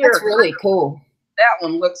one here, that's really cool. That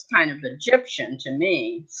one looks kind of Egyptian to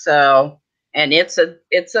me. So, and it's a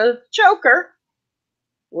choker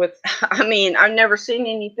with, I mean, I've never seen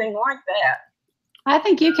anything like that. I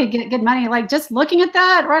think you could get good money. Like, just looking at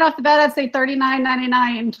that right off the bat, I'd say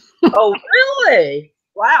 $39.99. Oh, really?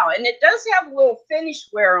 Wow. And it does have a little finish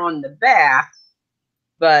wear on the back,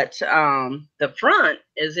 but the front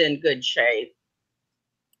is in good shape.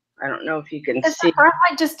 I don't know if you can see. Is the front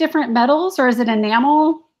like just different metals, or is it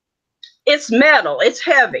enamel? It's metal. It's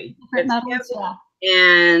heavy. Different metals, yeah.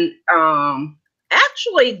 And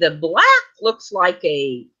actually, the black looks like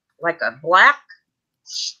a black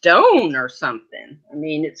stone or something. I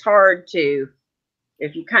mean, it's hard to,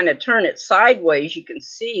 if you kind of turn it sideways, you can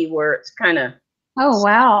see where it's kind of. Oh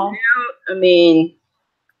wow! I mean,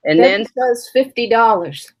 and Deb then says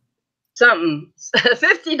 $50. Something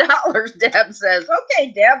 $50. Deb says,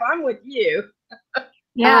 "Okay, Deb, I'm with you."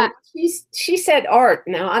 Yeah, she said art.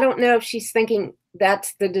 Now I don't know if she's thinking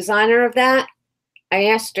that's the designer of that. I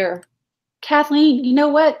asked her. Kathleen, you know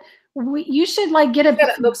what? You should like get a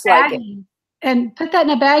looks baggie like it. and put that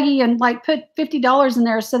in a baggie and like put $50 in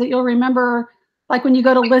there so that you'll remember, like when you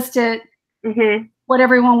go to list it, what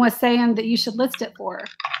everyone was saying that you should list it for.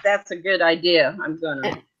 That's a good idea. I'm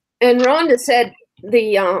gonna. And Rhonda said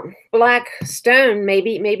the black stone,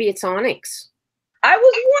 maybe it's onyx. I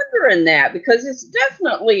was wondering that because it's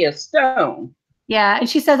definitely a stone. Yeah, and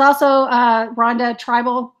she says also, Rhonda,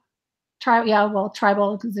 tribal. Yeah, well,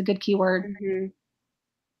 tribal is a good keyword.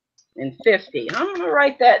 And 50. I'm gonna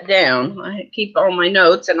write that down. I keep all my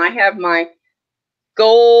notes, and I have my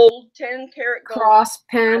gold 10-karat gold cross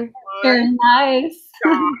pen. Very nice.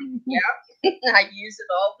 Yeah, I use it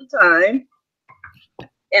all the time.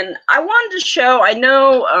 And I wanted to show. I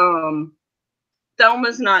know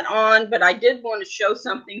Thelma's not on, but I did want to show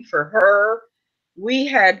something for her. We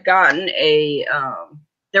had gotten a.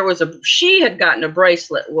 She had gotten a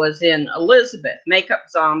bracelet, was in Elizabeth Makeup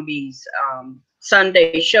Zombies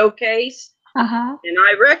Sunday showcase. And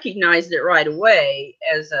I recognized it right away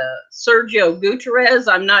as a Sergio Gutierrez.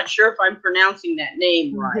 I'm not sure if I'm pronouncing that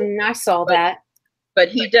name right. I saw that. But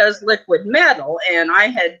he does liquid metal, and I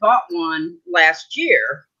had bought one last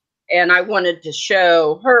year, and I wanted to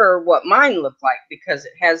show her what mine looked like because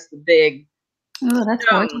it has the big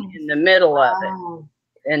stone in the middle of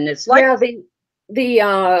it. And it's like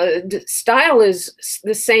the style is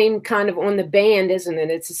the same kind of on the band, isn't it?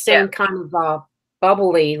 It's the same kind of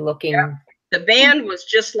bubbly looking. Yeah. The band was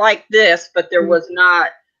just like this, but there was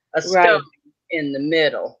not a stone in the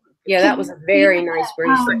middle. Yeah, that was a very nice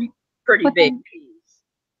bracelet. Pretty big piece.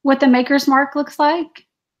 What the maker's mark looks like?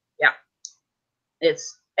 Yeah.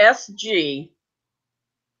 It's SG.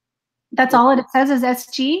 That's all it says is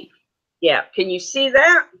SG? Yeah. Can you see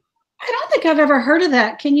that? I don't think I've ever heard of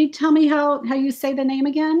that. Can you tell me how you say the name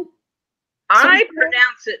again? I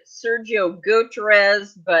pronounce it Sergio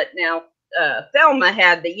Gutierrez, but now Thelma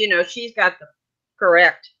had the, she's got the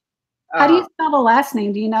correct. How do you spell the last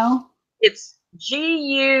name? Do you know? It's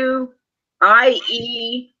Guietterrez,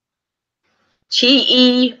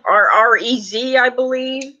 I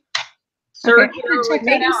believe. Sergio.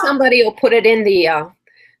 Maybe somebody will put it in the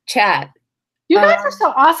chat. You guys are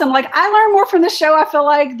so awesome. Like, I learn more from the show, I feel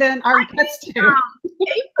like, than our guests do.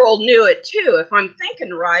 April knew it too, if I'm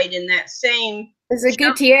thinking right, in that same. Is it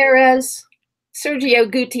Gutierrez? Sergio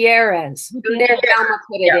Gutierrez. There, Thelma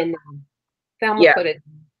put it in. Thelma put it in.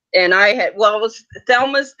 And I had, was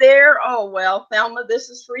Thelma's there? Oh, well, Thelma, this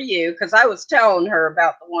is for you. Because I was telling her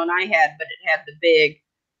about the one I had, but it had the big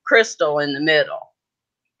crystal in the middle.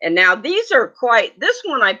 And now these are this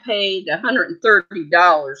one I paid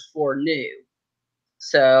 $130 for new.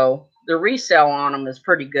 So the resale on them is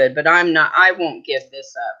pretty good, but I won't give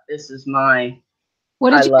this up. This is my. What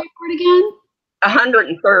did you pay for it again?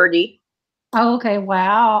 $130. Oh, okay.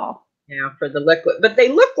 Wow. Yeah, for the liquid. But they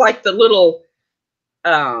look like the little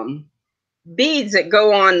beads that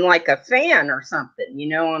go on like a fan or something, you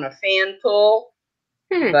know, on a fan pull.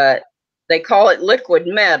 But they call it liquid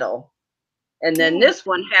metal. And then this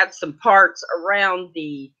one had some parts around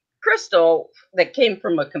the crystal that came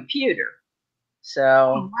from a computer.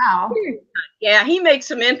 So, wow. Yeah, he makes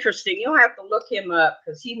some interesting. You'll have to look him up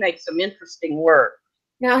because he makes some interesting work.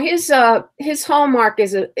 Now his hallmark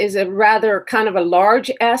is a rather kind of a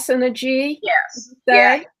large S and a G. Yes.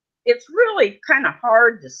 Yeah. It's really kind of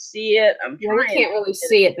hard to see it. You can't really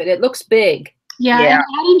see it, but it looks big. Yeah, and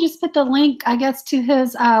Adam just put the link, I guess, to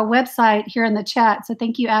his website here in the chat. So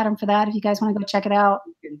thank you, Adam, for that. If you guys want to go check it out.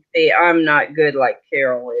 You can see I'm not good like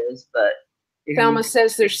Carol is, but Thelma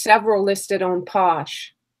says there's several listed on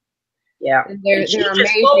Posh. Yeah, and they're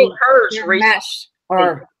amazing. Their mesh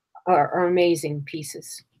are amazing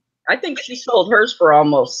pieces. I think she sold hers for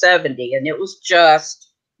almost 70, and it was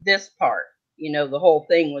just this part. You know, the whole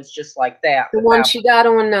thing was just like that. The one she got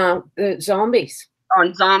on the zombies.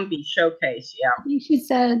 On Zombie Showcase, yeah. I think she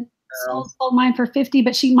said sold mine for 50,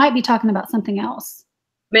 but she might be talking about something else.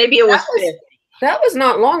 Maybe it was 50. That was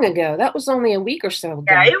not long ago. That was only a week or so ago.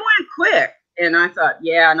 Yeah, it went quick. And I thought,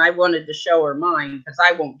 yeah, and I wanted to show her mine because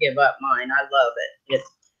I won't give up mine. I love it.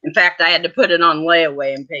 In fact, I had to put it on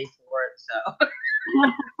layaway and pay for it. So,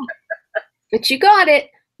 but you got it,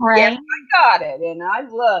 right? Yes, I got it, and I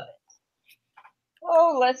love it.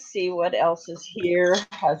 Oh, let's see what else is here.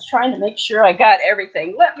 I was trying to make sure I got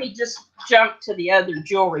everything. Let me just jump to the other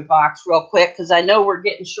jewelry box real quick because I know we're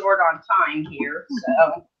getting short on time here.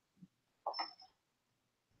 So.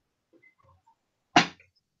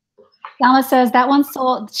 Donna says that one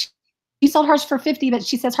sold. She sold hers for 50, but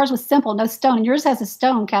she says hers was simple, no stone. And yours has a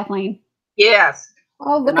stone, Kathleen. Yes.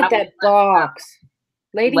 Oh, look at that box.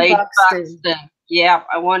 Lady Buxton. Yeah,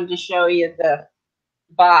 I wanted to show you the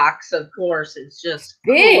box. Of course, it's just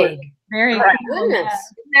big. Cool. Very cool. Goodness.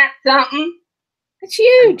 Isn't that something? It's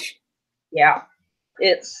huge. Yeah,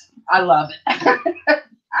 I love it.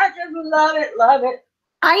 I just love it, love it.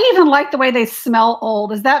 I even like the way they smell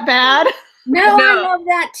old. Is that bad? No, I love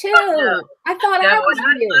that too. No. I thought I was I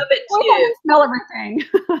love it too. I smell everything.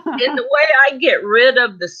 And the way I get rid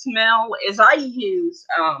of the smell is I use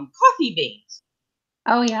coffee beans.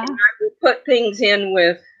 Oh yeah. And I will put things in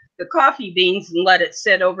with the coffee beans and let it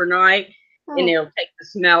sit overnight, and it'll take the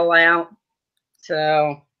smell out.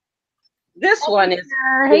 So this one is.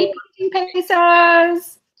 Hey, Pinching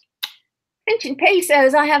Pesos. Pinching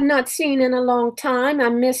Pesos, I have not seen in a long time. I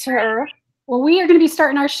miss her. Well, we are going to be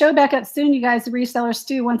starting our show back up soon, you guys, the Resellers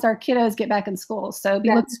too, once our kiddos get back in school. So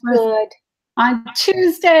be looking good. On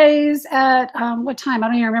Tuesdays at what time? I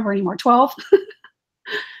don't even remember anymore. 12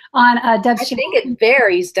 on Deb's channel. I think it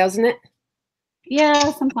varies, doesn't it?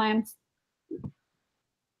 Yeah, sometimes.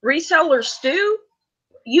 Resellers stew?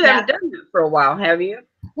 You haven't done that for a while, have you?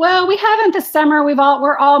 Well, we haven't this summer.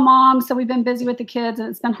 We're all moms, so we've been busy with the kids, and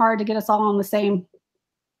it's been hard to get us all in the same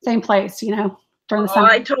place, you know. During the summer.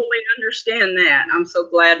 I totally understand that. I'm so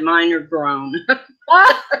glad mine are grown.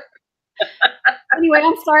 Anyway,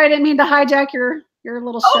 I'm sorry. I didn't mean to hijack your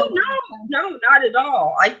little show. Oh, no, not at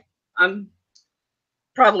all. I'm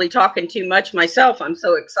probably talking too much myself. I'm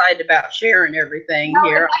so excited about sharing everything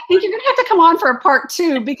here. I think you're going to have to come on for a part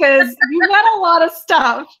 2 because you got a lot of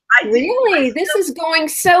stuff. Really? This is going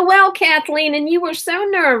so well, Kathleen, and you were so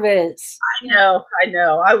nervous. I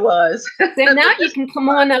know, I was. So now you can come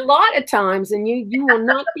on a lot of times and you will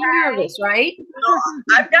not be nervous, right?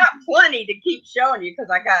 I've got plenty to keep showing you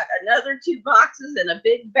because I got another 2 boxes and a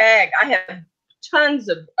big bag. I have tons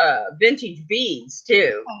of vintage beads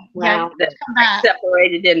too. Wow. That I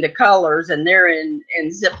separated into colors, and they're in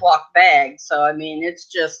Ziploc bags. So I mean, it's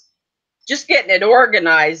just getting it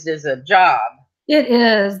organized is a job. It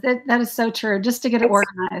is. That is so true. Just to get it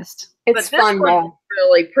organized. It's fun though.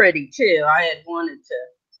 Really pretty too. I had wanted to.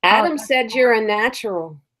 Adam said you're a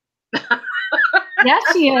natural. Yes,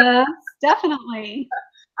 she is. Definitely.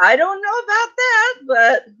 I don't know about that,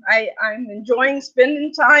 but I'm enjoying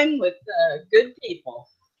spending time with good people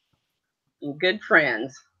and good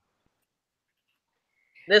friends.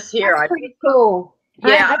 This here, That's pretty cool.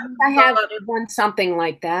 Yeah, I have done something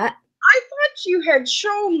like that. I thought you had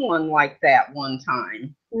shown one like that one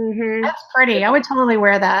time. Mm-hmm. That's pretty. I would totally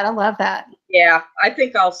wear that. I love that. Yeah, I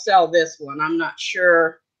think I'll sell this one. I'm not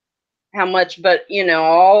sure how much, but you know,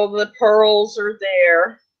 all the pearls are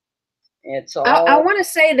there. It's all. I want to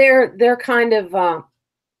say they're kind of. I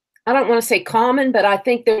don't want to say common, but I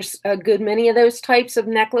think there's a good many of those types of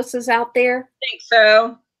necklaces out there. I think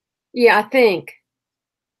so. Yeah, I think.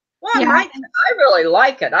 Well, yeah. I really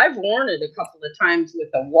like it. I've worn it a couple of times with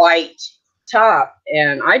a white top,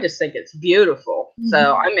 and I just think it's beautiful.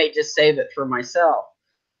 So I may just save it for myself.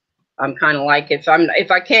 I'm kind of like,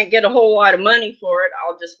 if I can't get a whole lot of money for it,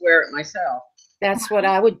 I'll just wear it myself. That's what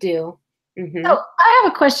I would do. So I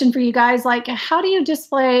have a question for you guys. Like, how do you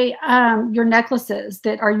display your necklaces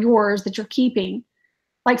that are yours that you're keeping?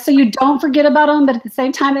 Like, so you don't forget about them, but at the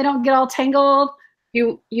same time, they don't get all tangled.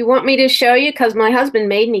 You want me to show you? Because my husband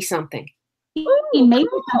made me something. He made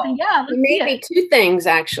me something. Yeah, He made me 2 things,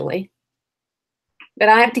 actually. But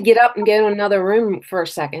I have to get up and go to another room for a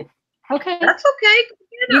second. Okay. That's okay.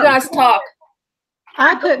 You guys talk.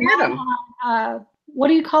 I put mine on, what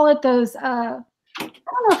do you call it? Those, I don't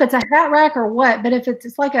know if it's a hat rack or what, but if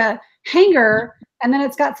it's like a hanger, and then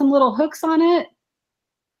it's got some little hooks on it.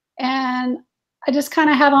 And I just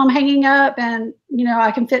kind of have them hanging up, and, you know,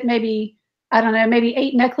 I can fit maybe, I don't know, maybe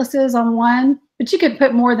 8 necklaces on one, but you could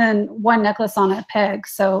put more than 1 necklace on a peg.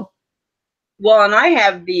 So. Well, and I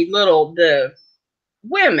have the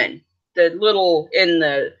women, the little, in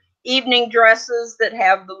the evening dresses that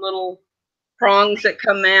have the little prongs that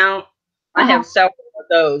come out. I have several of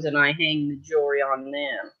those, and I hang the jewelry on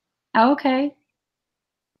them. Okay.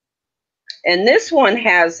 And this one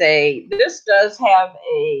this does have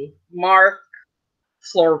a mark,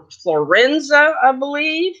 Florenza, I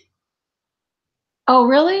believe. Oh,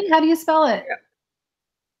 really? How do you spell it? Yeah.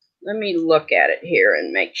 Let me look at it here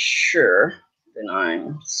and make sure that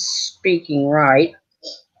I'm speaking right.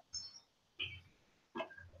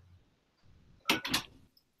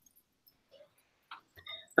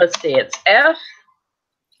 Let's see, it's F.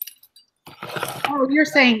 Oh, you're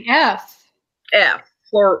saying F. F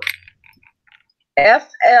for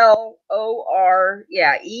Flor,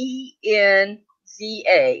 yeah,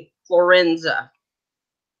 Enza, Florenza.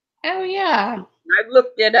 Oh, yeah. I've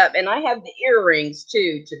looked it up, and I have the earrings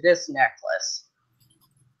too to this necklace.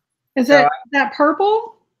 Is that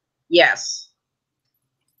purple? Yes.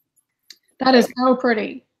 That is so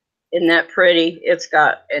pretty. Isn't that pretty? It's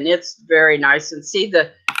very nice. And see,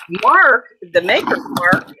 the mark, the maker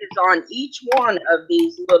mark, is on each one of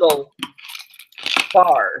these little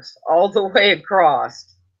bars all the way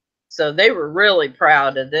across. So they were really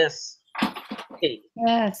proud of this piece.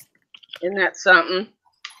 Yes. Isn't that something?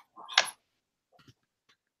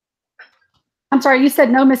 I'm sorry, you said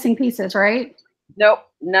no missing pieces, right? Nope,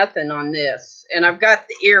 nothing on this. And I've got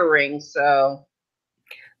the earrings, so.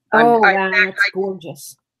 That's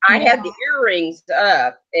gorgeous. I had the earrings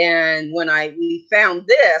up, and when we found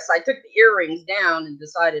this, I took the earrings down and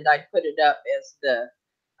decided I'd put it up as the,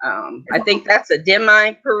 I think that's a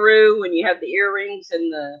demi-Peru when you have the earrings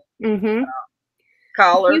and the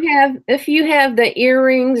collar. If you have the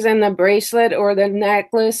earrings and the bracelet, or the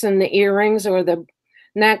necklace and the earrings, or the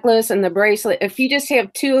necklace and the bracelet, if you just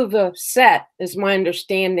have 2 of the set, is my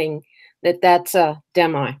understanding that's a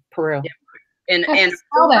demi-Peru. Yeah. And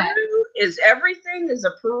Peru is everything, is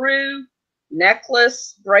a Peru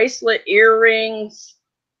necklace, bracelet, earrings.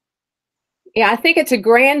 Yeah, I think it's a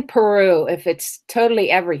grand Peru if it's totally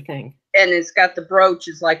everything. And it's got the brooch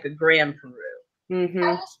is like a grand Peru. How do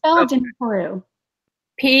you spell Peru?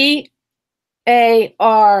 P-A-R-U-R-E.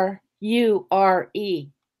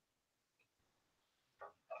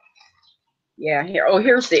 Yeah, here. Oh,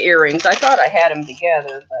 here's the earrings. I thought I had them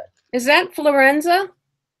together, but. Is that Florenza?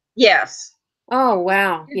 Yes. Oh,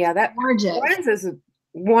 wow. Yeah, that gorgeous. Florenza's a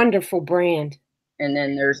wonderful brand. And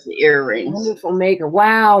then there's the earrings. Wonderful maker.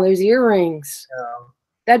 Wow, those earrings.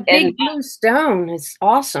 That big blue stone is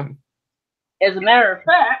awesome. As a matter of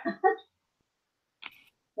fact,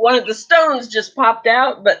 one of the stones just popped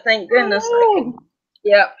out, but thank goodness.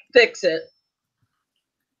 Fix it.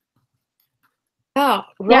 Oh,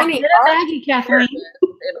 Ronnie Hart. Kathleen.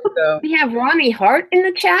 We have Ronnie Hart in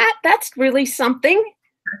the chat. That's really something.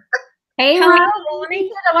 Hey, Ronnie. We need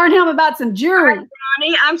to learn him about some jewelry. Hi,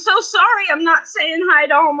 Ronnie. I'm so sorry I'm not saying hi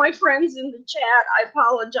to all my friends in the chat. I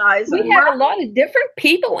apologize. We have a lot of different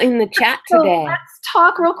people in the chat today. So let's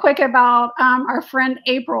talk real quick about our friend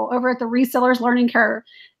April over at the Resellers Learning Curve.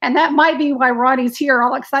 And that might be why Ronnie's here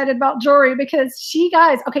all excited about jewelry, because she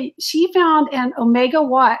found an Omega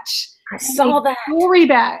watch. I saw that. Jewelry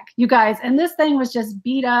bag, you guys. And this thing was just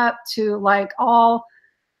beat up to like all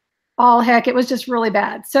heck. It was just really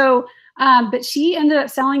bad. So, but she ended up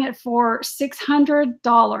selling it for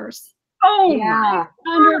 $600. Oh, yeah.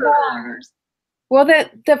 $600. Well, the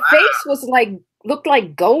face was looked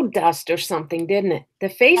like gold dust or something, didn't it? The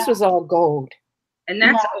face was all gold. And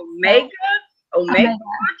that's Omega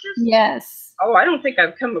watches? Yes. Oh, I don't think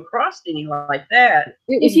I've come across any like that.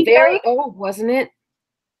 It was very old, wasn't it?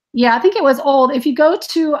 Yeah, I think it was old. If you go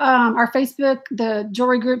to our Facebook, the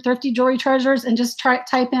jewelry group, Thrifty Jewelry Treasures, and just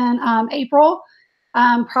type in April,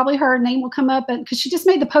 probably her name will come up, because she just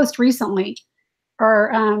made the post recently,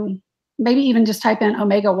 or maybe even just type in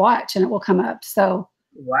Omega Watch and it will come up. So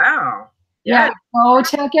wow. yeah, go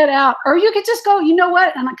check it out. Or you could just go, you know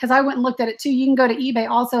what? And because I went and looked at it too, you can go to eBay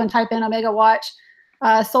also and type in Omega Watch,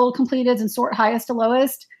 sold completed, and sort highest to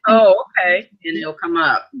lowest. Oh, okay. And it'll come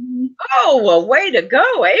up. Mm-hmm. Oh, well, way to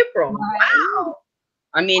go, April. Right. Wow.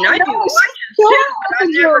 I mean, I do watches too, but I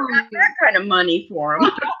never got that kind of money for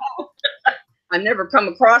them. I've never come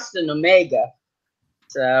across an Omega.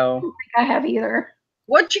 So I don't think I have either.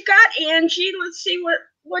 what you got, Angie? Let's see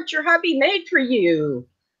what your hubby made for you.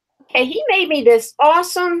 Okay, he made me this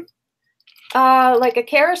awesome, like a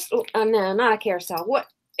carousel. No, not a carousel. What?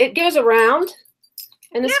 It goes around,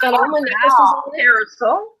 and it's got all my necklaces on it.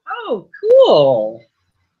 Carousel. Oh, cool.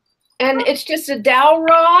 And it's just a dowel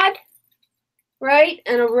rod, right?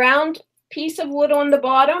 And a round piece of wood on the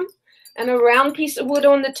bottom, and a round piece of wood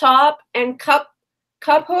on the top, and cup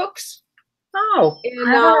hooks. Oh,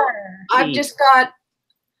 and I've just got,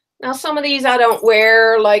 now some of these I don't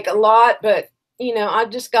wear like a lot, but you know, I've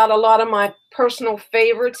just got a lot of my personal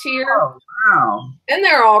favorites here. Oh, wow. And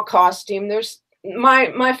they're all costume. There's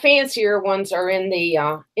my fancier ones are in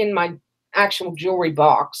the in my actual jewelry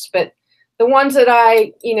box, but the ones that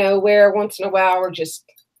I, you know, wear once in a while are just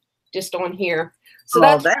on here. So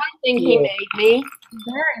that's one thing he made me.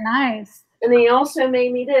 Very nice. And he also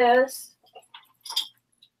made me this.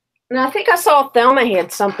 And I think I saw Thelma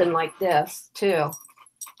had something like this too.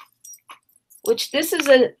 Which this is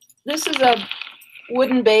a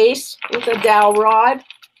wooden base with a dowel rod,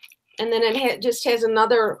 and then it just has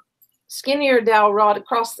another skinnier dowel rod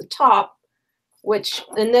across the top,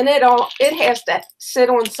 and then it has to sit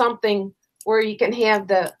on something where you can have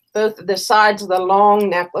both of the sides of the long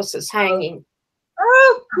necklaces hanging.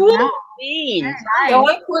 Oh, cool. Nice. So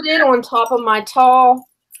I put it on top of my tall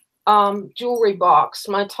jewelry box,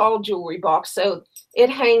 so it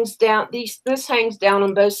hangs down. This hangs down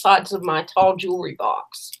on both sides of my tall jewelry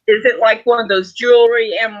box. Is it like one of those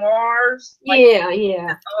jewelry armoires?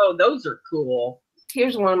 Yeah. Oh, those are cool.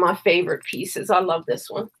 Here's one of my favorite pieces. I love this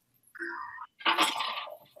one.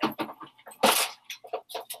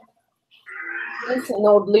 It's an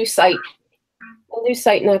old lucite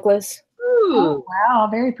necklace. Ooh. Oh, wow,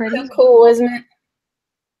 very pretty. So cool, isn't it?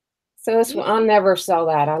 So I'll never sell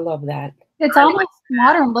that. I love that. It's almost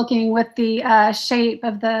modern looking with the shape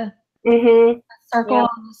of the circle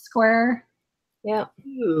and the square. Yeah.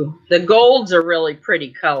 Ooh, the golds are really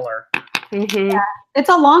pretty color. Yeah. It's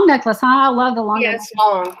a long necklace, huh? I love the long necklace. It's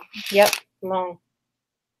long. Yep, long.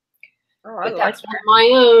 Oh, I But like that's my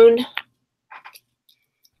own.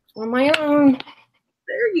 On my own.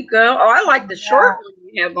 There you go. Oh, I like the short one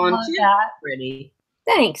you have on Love too. that. Pretty.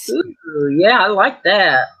 Thanks. Ooh, yeah, I like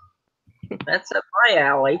that. That's up my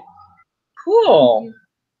alley. Cool.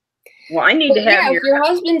 Well, I need to have if your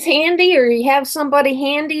husband's handy or you have somebody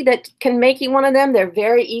handy that can make you one of them, they're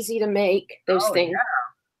very easy to make, those things. Yeah.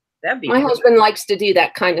 That'd be My cool. husband likes to do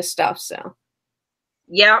that kind of stuff, so.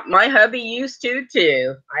 Yeah, my hubby used to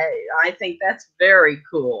too. I think that's very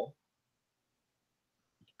cool.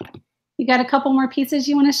 You got a couple more pieces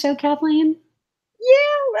you want to show, Kathleen?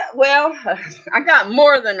 Yeah, well, I got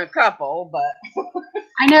more than a couple, but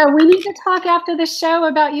I know we need to talk after the show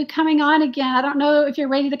about you coming on again. I don't know if you're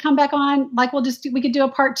ready to come back on. Like we could do a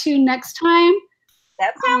part 2 next time.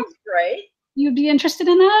 that sounds great. You'd be interested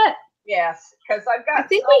in that? Yes, because I've got. I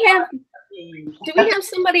think we have. Do we have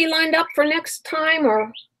somebody lined up for next time,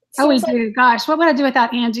 or? Oh, we do. Gosh, what would I do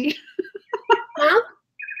without Angie? Huh?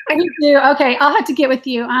 We do. Okay, I'll have to get with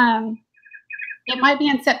you. It might be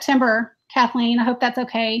in September, Kathleen. I hope that's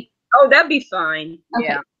okay. Oh, that'd be fine. Okay.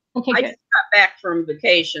 Yeah. Okay, I good. just got back from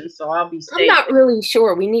vacation, so I'll be I'm staying. not really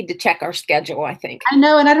sure. We need to check our schedule, I think. I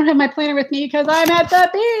know, and I don't have my planner with me because I'm at the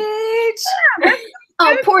beach.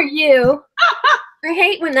 Oh, poor you. I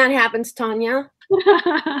hate when that happens, Tonya.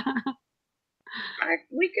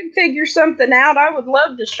 We can figure something out. I would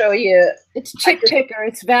love to show you. It's Chick Picker.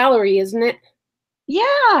 It's Valerie, isn't it?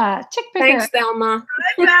 Yeah, chick picker. Thanks, Thelma.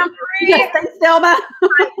 Hi, Valerie. Yes, thanks, Selma.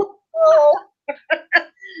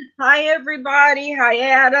 Hi, everybody. Hi,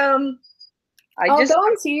 Adam.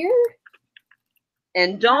 Dawn's here.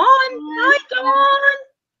 And Dawn. Hi, Dawn.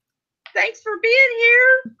 Thanks for being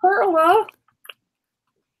here. Perla.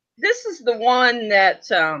 This is the one that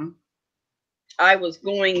I was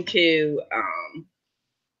going to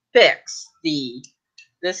fix.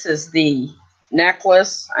 This is the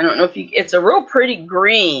necklace. I don't know if it's a real pretty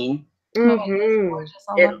green.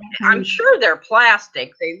 I'm sure they're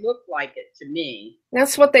plastic. They look like it to me.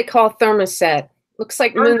 That's what they call thermoset. Looks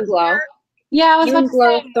like moon glow. Yeah, I was about Moon to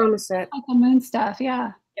glow say, thermoset. like the moon stuff.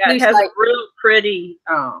 Yeah. Yeah, it has a real pretty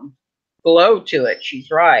glow to it. She's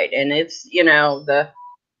right. And it's, you know,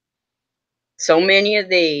 so many of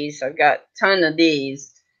these. I've got a ton of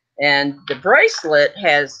these. And the bracelet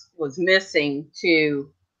was missing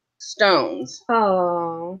 2 stones.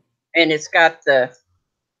 Oh. And it's got the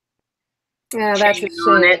that's chain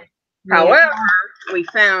on it. Yeah. However, we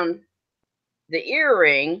found the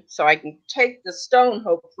earring, so I can take the stone,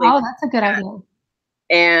 hopefully. Oh, that's a good idea.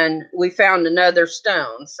 And we found another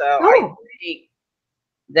stone, so I think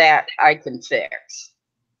that I can fix.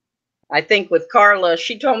 I think with Carla,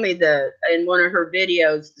 she told me in one of her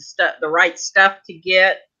videos the right stuff to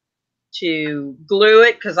get to glue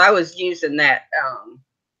it, because I was using that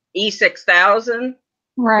E6000.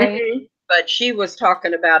 Right. But she was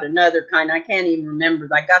talking about another kind. I can't even remember.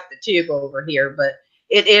 I got the tube over here, but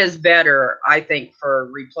it is better, I think, for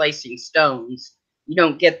replacing stones. You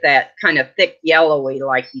don't get that kind of thick yellowy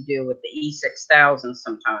like you do with the E6000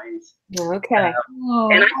 sometimes. Okay.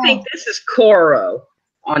 And I think this is Coro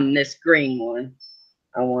on this green one,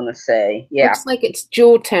 I want to say. Yeah. Looks like it's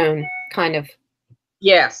jewel tone, kind of.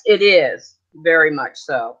 Yes, it is. Very much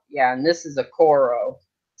so. Yeah, and this is a Coro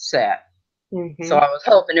set. So I was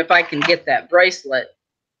hoping if I can get that bracelet,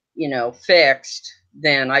 you know, fixed,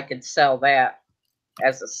 then I could sell that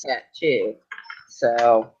as a set too.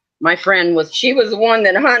 So my friend she was the one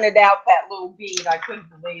that hunted out that little bead. I couldn't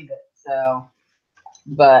believe it. So,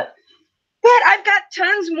 but I've got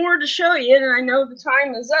tons more to show you, and I know the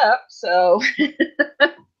time is up. So,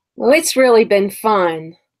 well, it's really been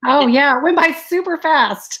fun. Oh yeah, it went by super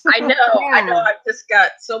fast. I know. Yeah. I know. I've just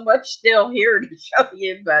got so much still here to show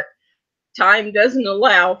you, but time doesn't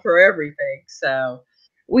allow for everything. So,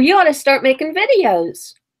 well, you ought to start making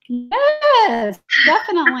videos. Yes,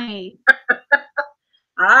 definitely.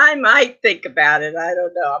 I might think about it. I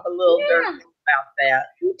don't know. I'm a little nervous about that.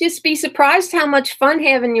 You'd just be surprised how much fun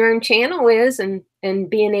having your own channel is, and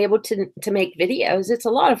being able to make videos. It's a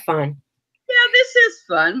lot of fun. Yeah, this is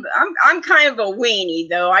fun. But I'm kind of a weenie,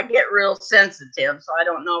 though. I get real sensitive, so I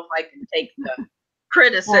don't know if I can take the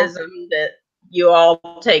criticism that you all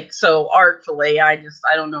take so artfully. I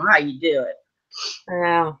don't know how you do it.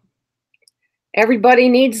 Wow. Everybody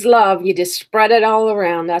needs love. You just spread it all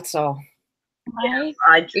around. That's all. Yes,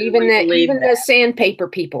 I even the sandpaper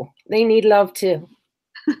people, they need love too.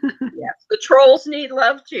 Yes, the trolls need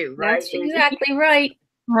love too, right? That's exactly right.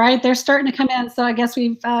 Right, they're starting to come in, so I guess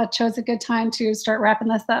we've chose a good time to start wrapping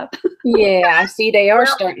this up. Yeah, I see they are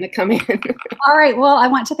starting to come in. All right, well, I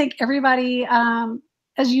want to thank everybody,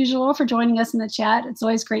 as usual, for joining us in the chat. It's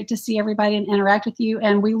always great to see everybody and interact with you,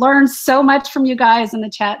 and we learned so much from you guys in the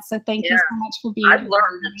chat, so thank you so much for being here. I've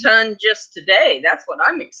learned a ton just today. That's what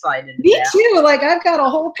I'm excited about. Me too. Like, I've got a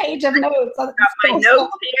whole page of notes. I've got my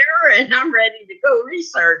notes here, and I'm ready to go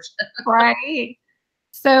research. Right.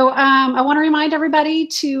 So I want to remind everybody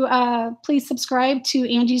to please subscribe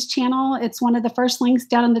to Angie's channel. It's one of the first links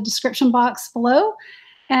down in the description box below.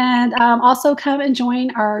 And also come and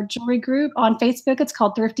join our jewelry group on Facebook. It's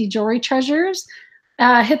called Thrifty Jewelry Treasures.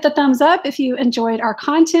 Hit the thumbs up if you enjoyed our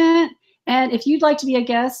content. And if you'd like to be a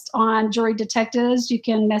guest on Jewelry Detectives, you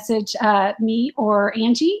can message me or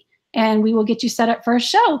Angie, and we will get you set up for a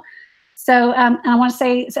show. So I want to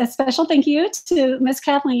say a special thank you to Miss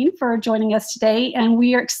Kathleen for joining us today. And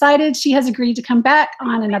we are excited she has agreed to come back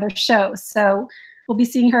on another show. So we'll be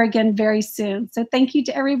seeing her again very soon. So thank you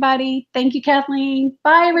to everybody. Thank you, Kathleen.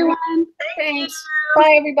 Bye, everyone. Thanks.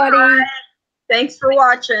 Bye, everybody. Bye. Thanks for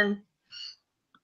watching.